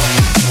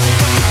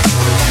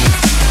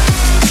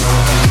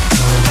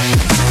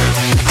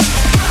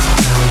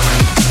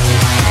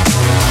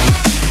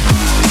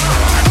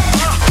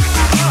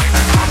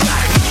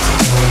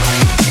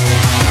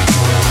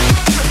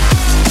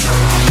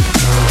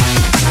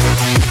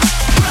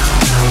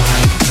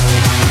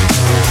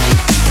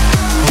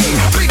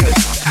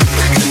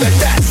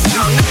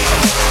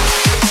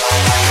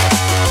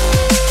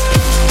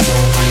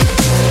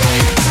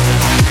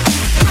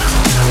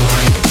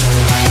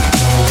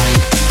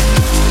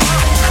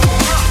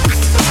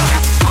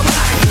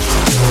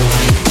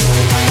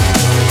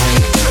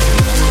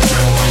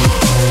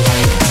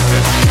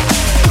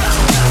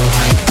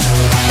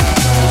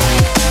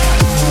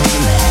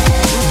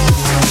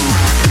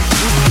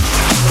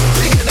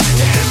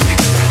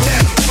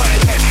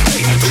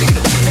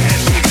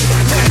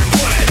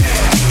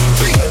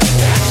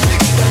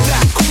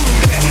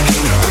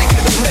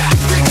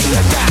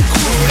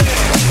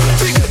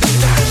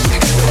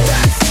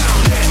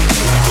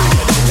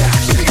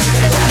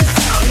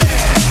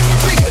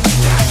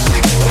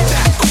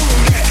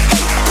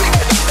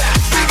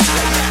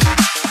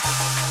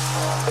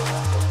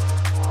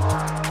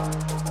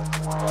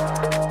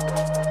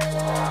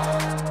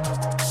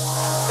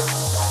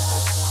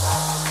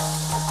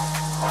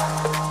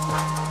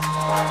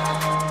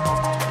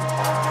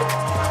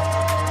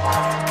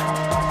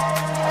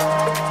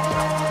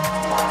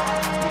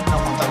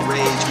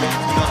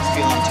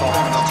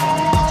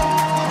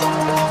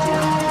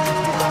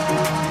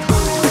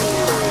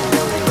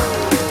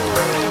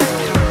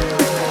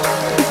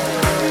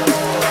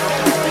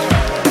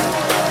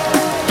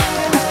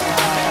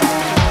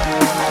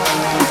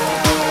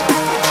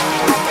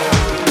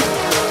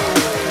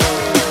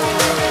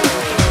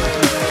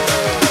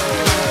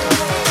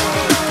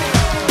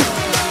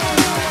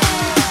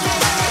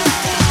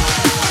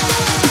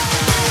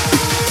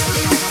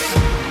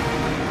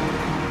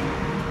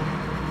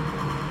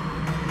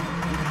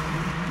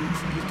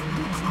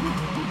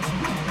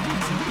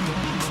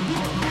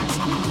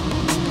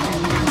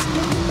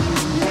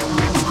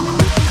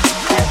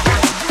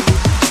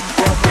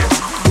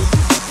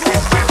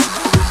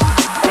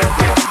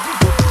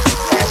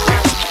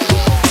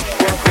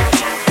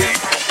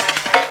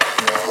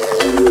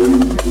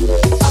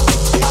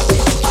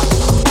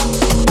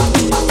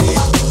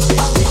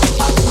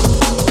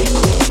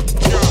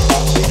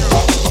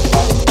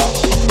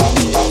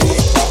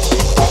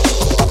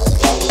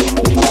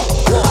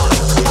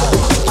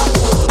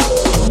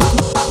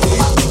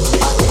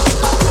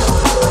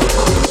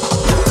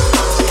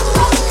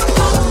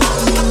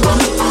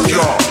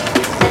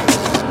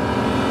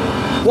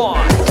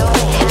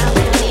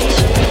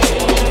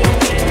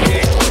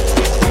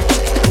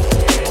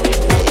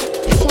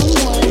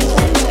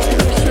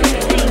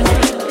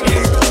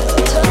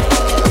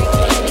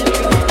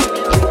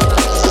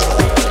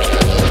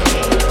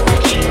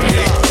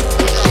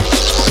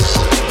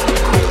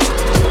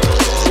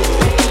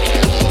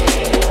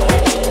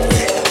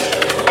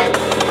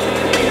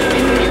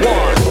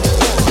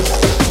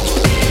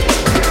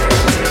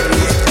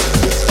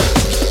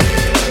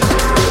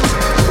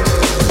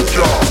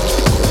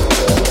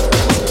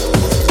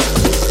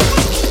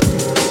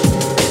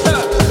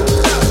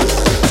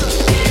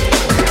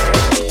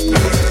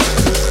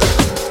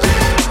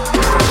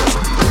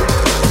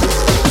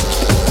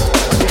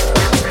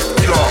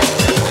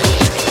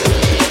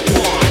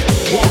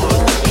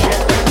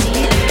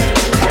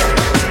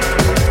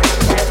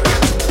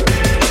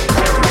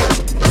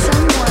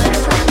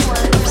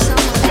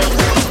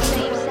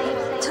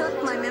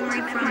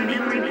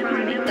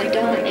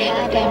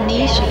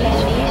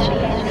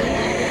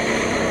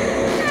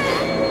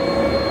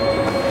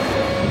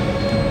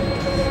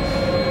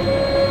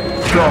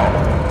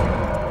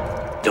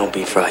 Don't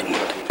be frightened.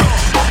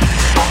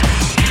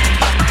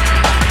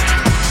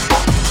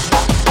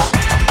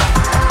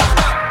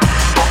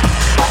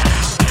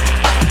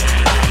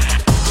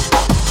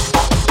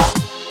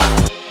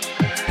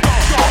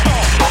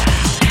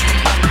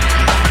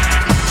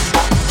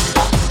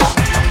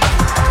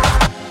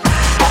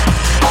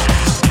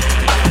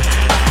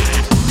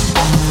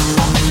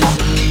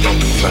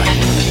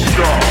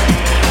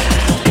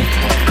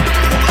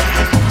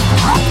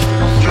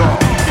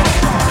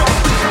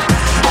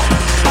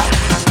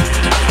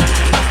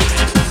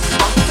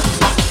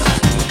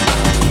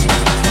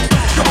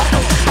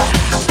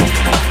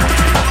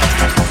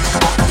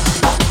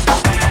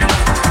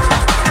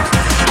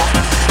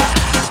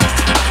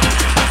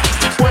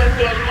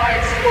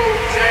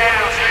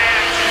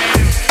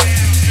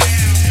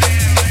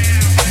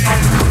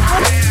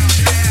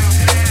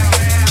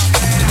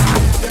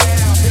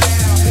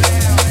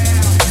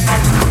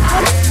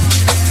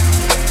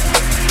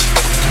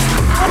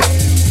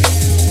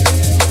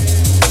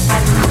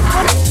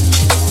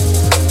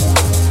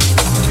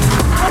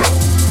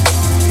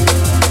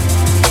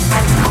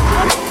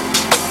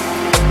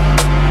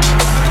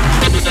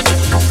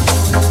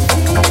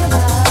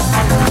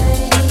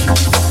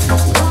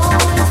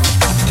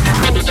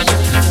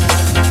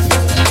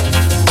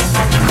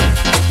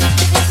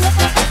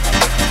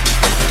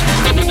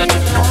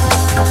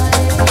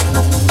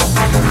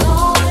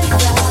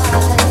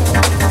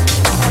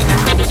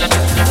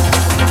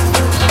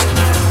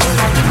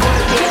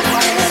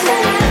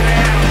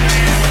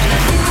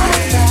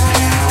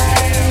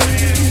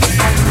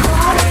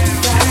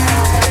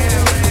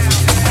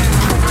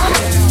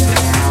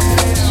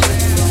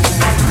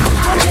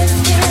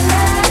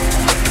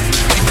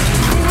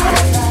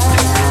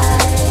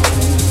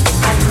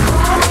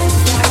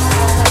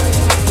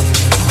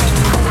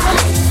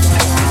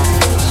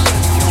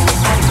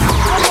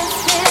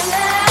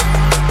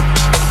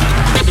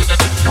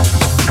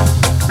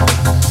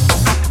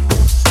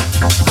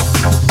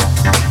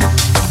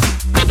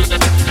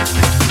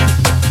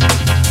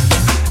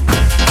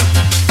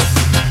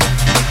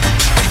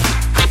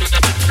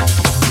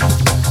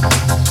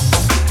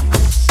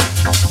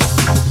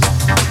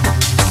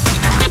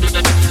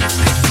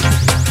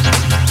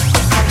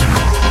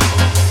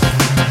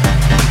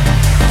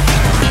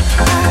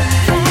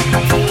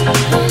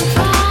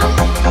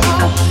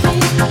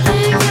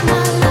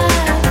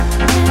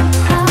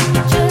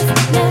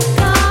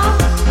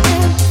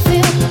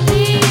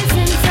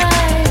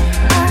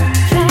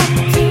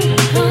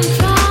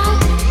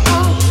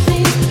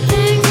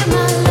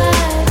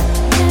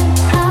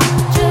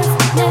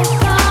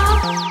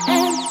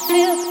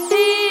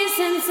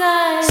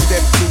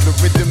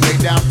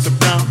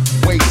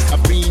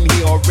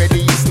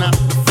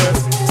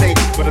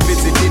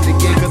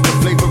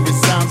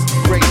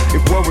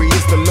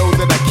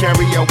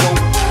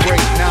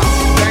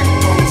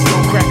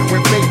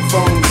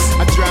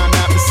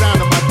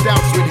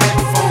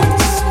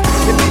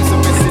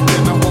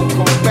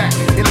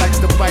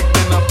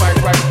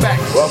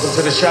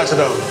 to shout to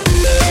them.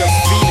 Just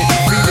beat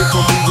it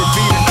when we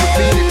repeat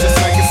it. Just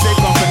like a safe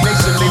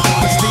combination, they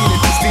wanna steal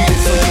it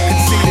so you can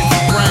see it.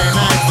 Brian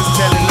eyes just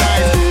telling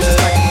lies, just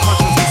like in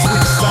countries we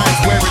switch sides,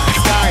 wearing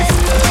disguise.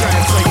 I'm trying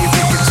to tell you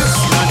that you're just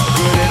not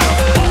good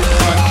enough.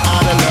 Run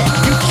out of love,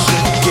 you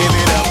should give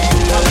it up.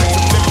 I'm like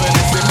the flipper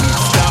that's in me,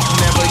 stop,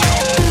 never you.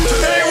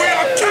 Today we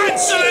are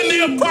canceling the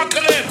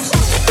apocalypse.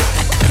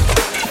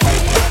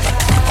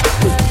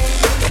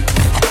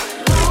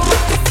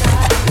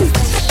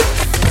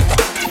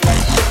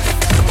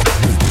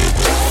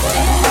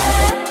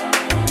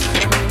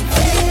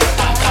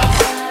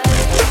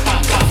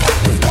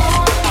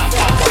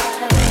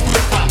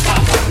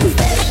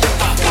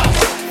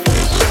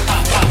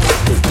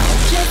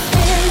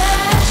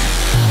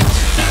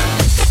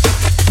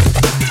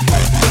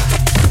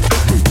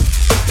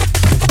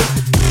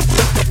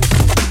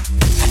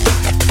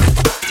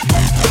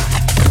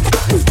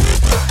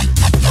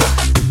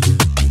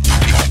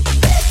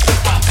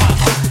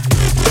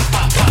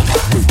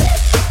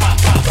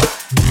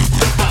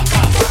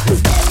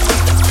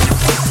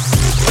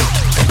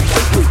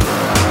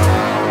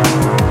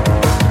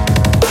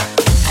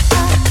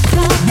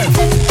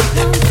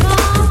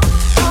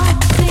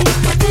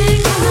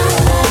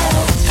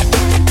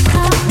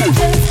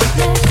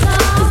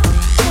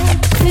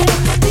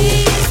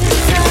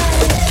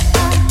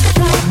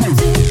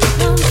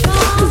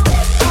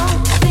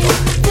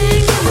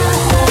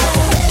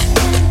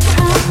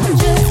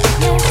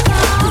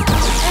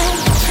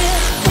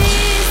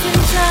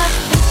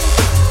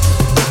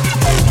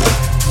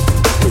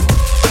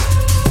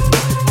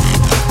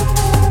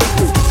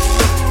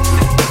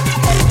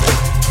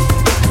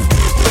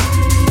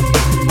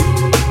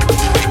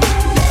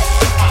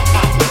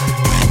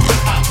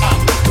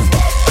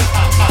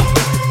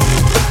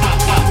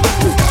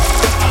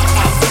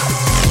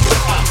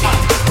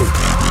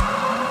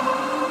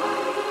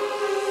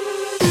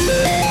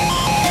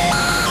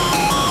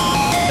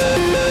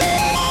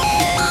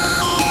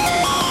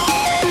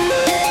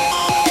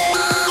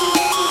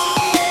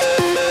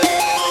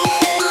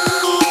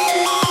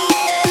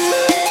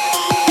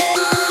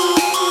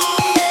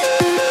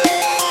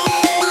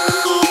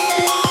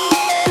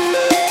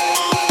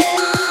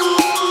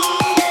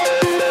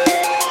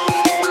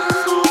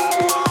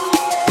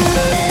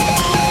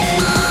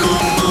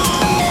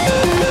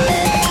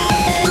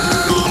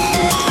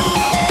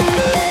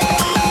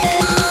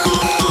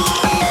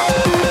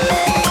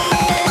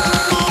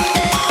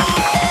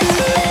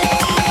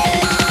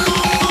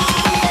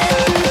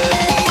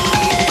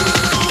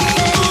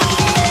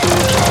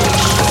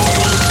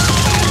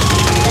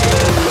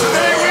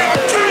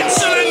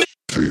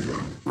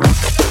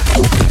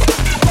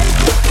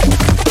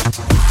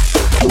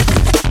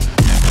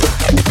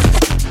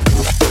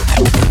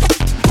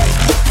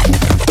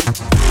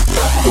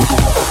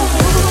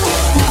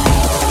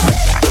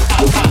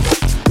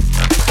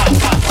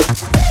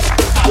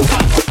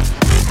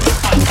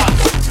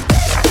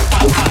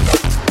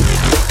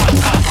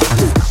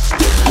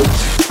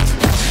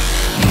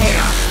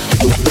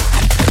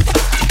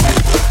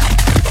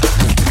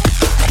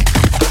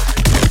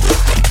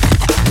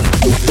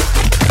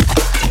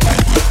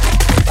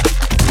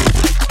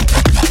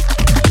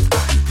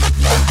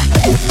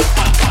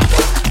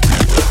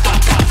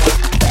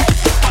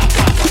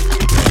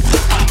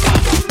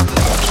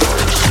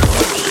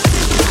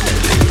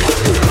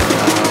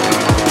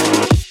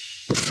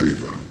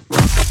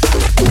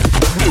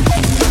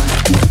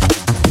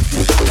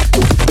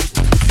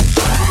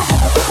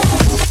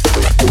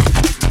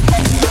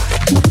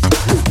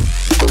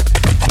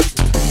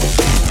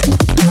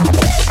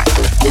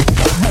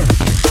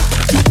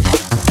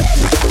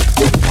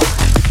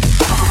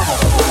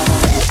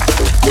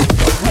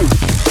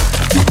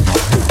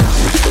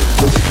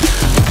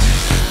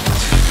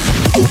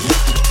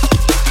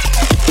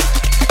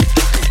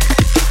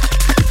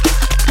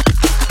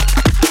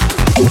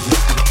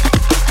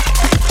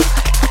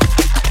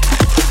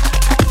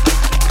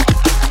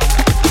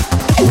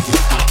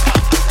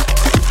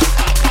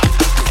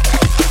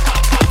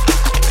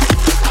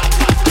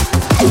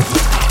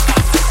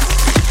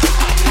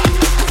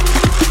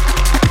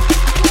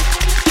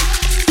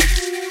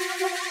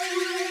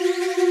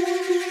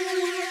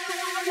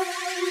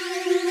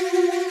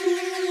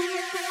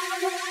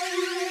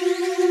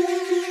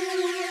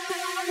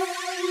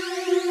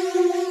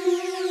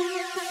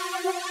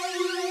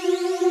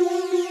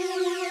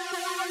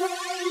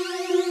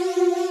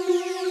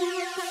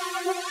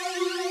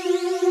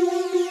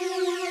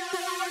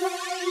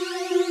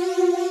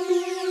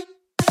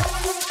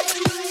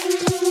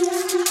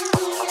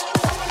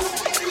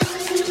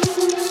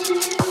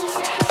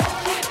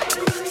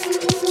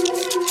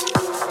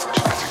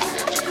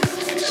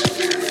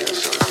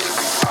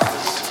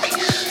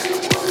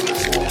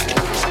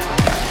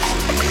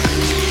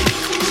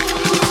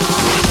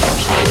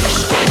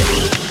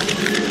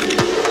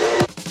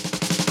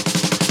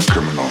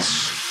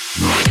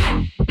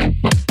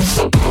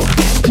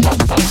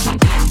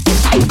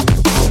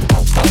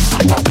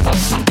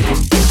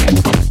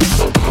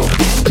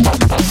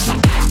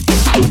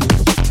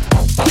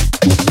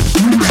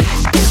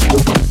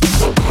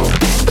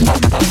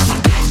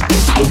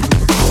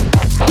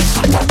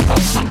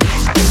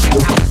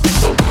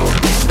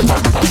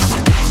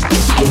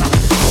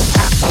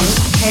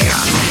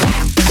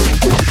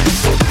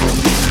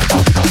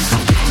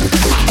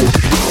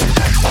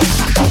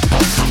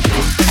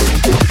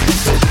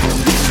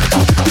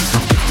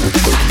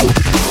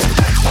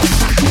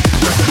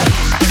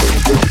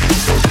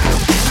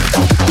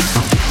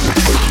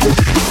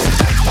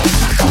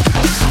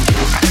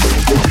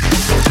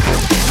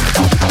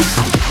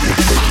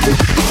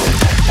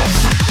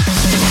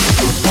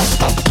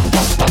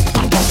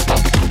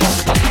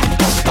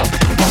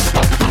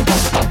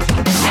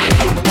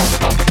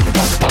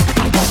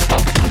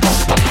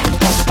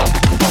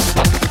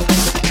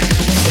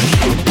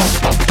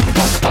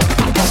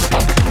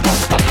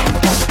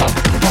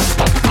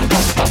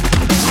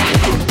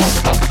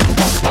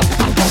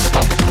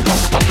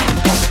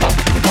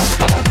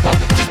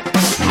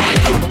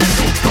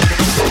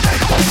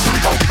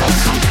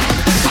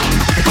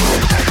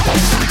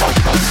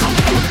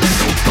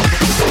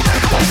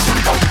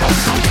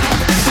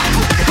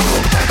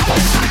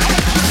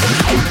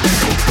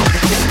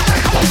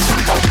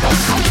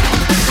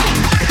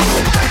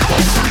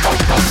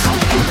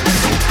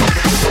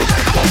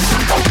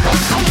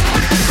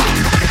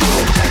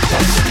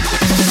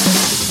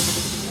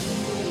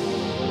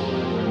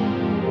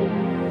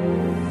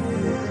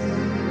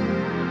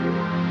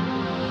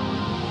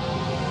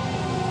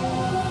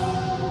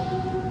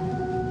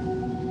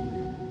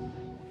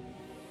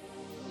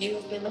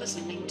 You've been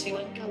listening to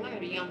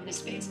Ungalardi on the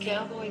Space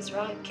Cowboys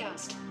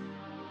Rodcast.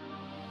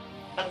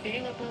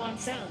 Available on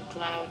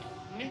SoundCloud,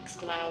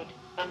 Mixcloud,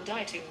 and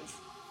iTunes.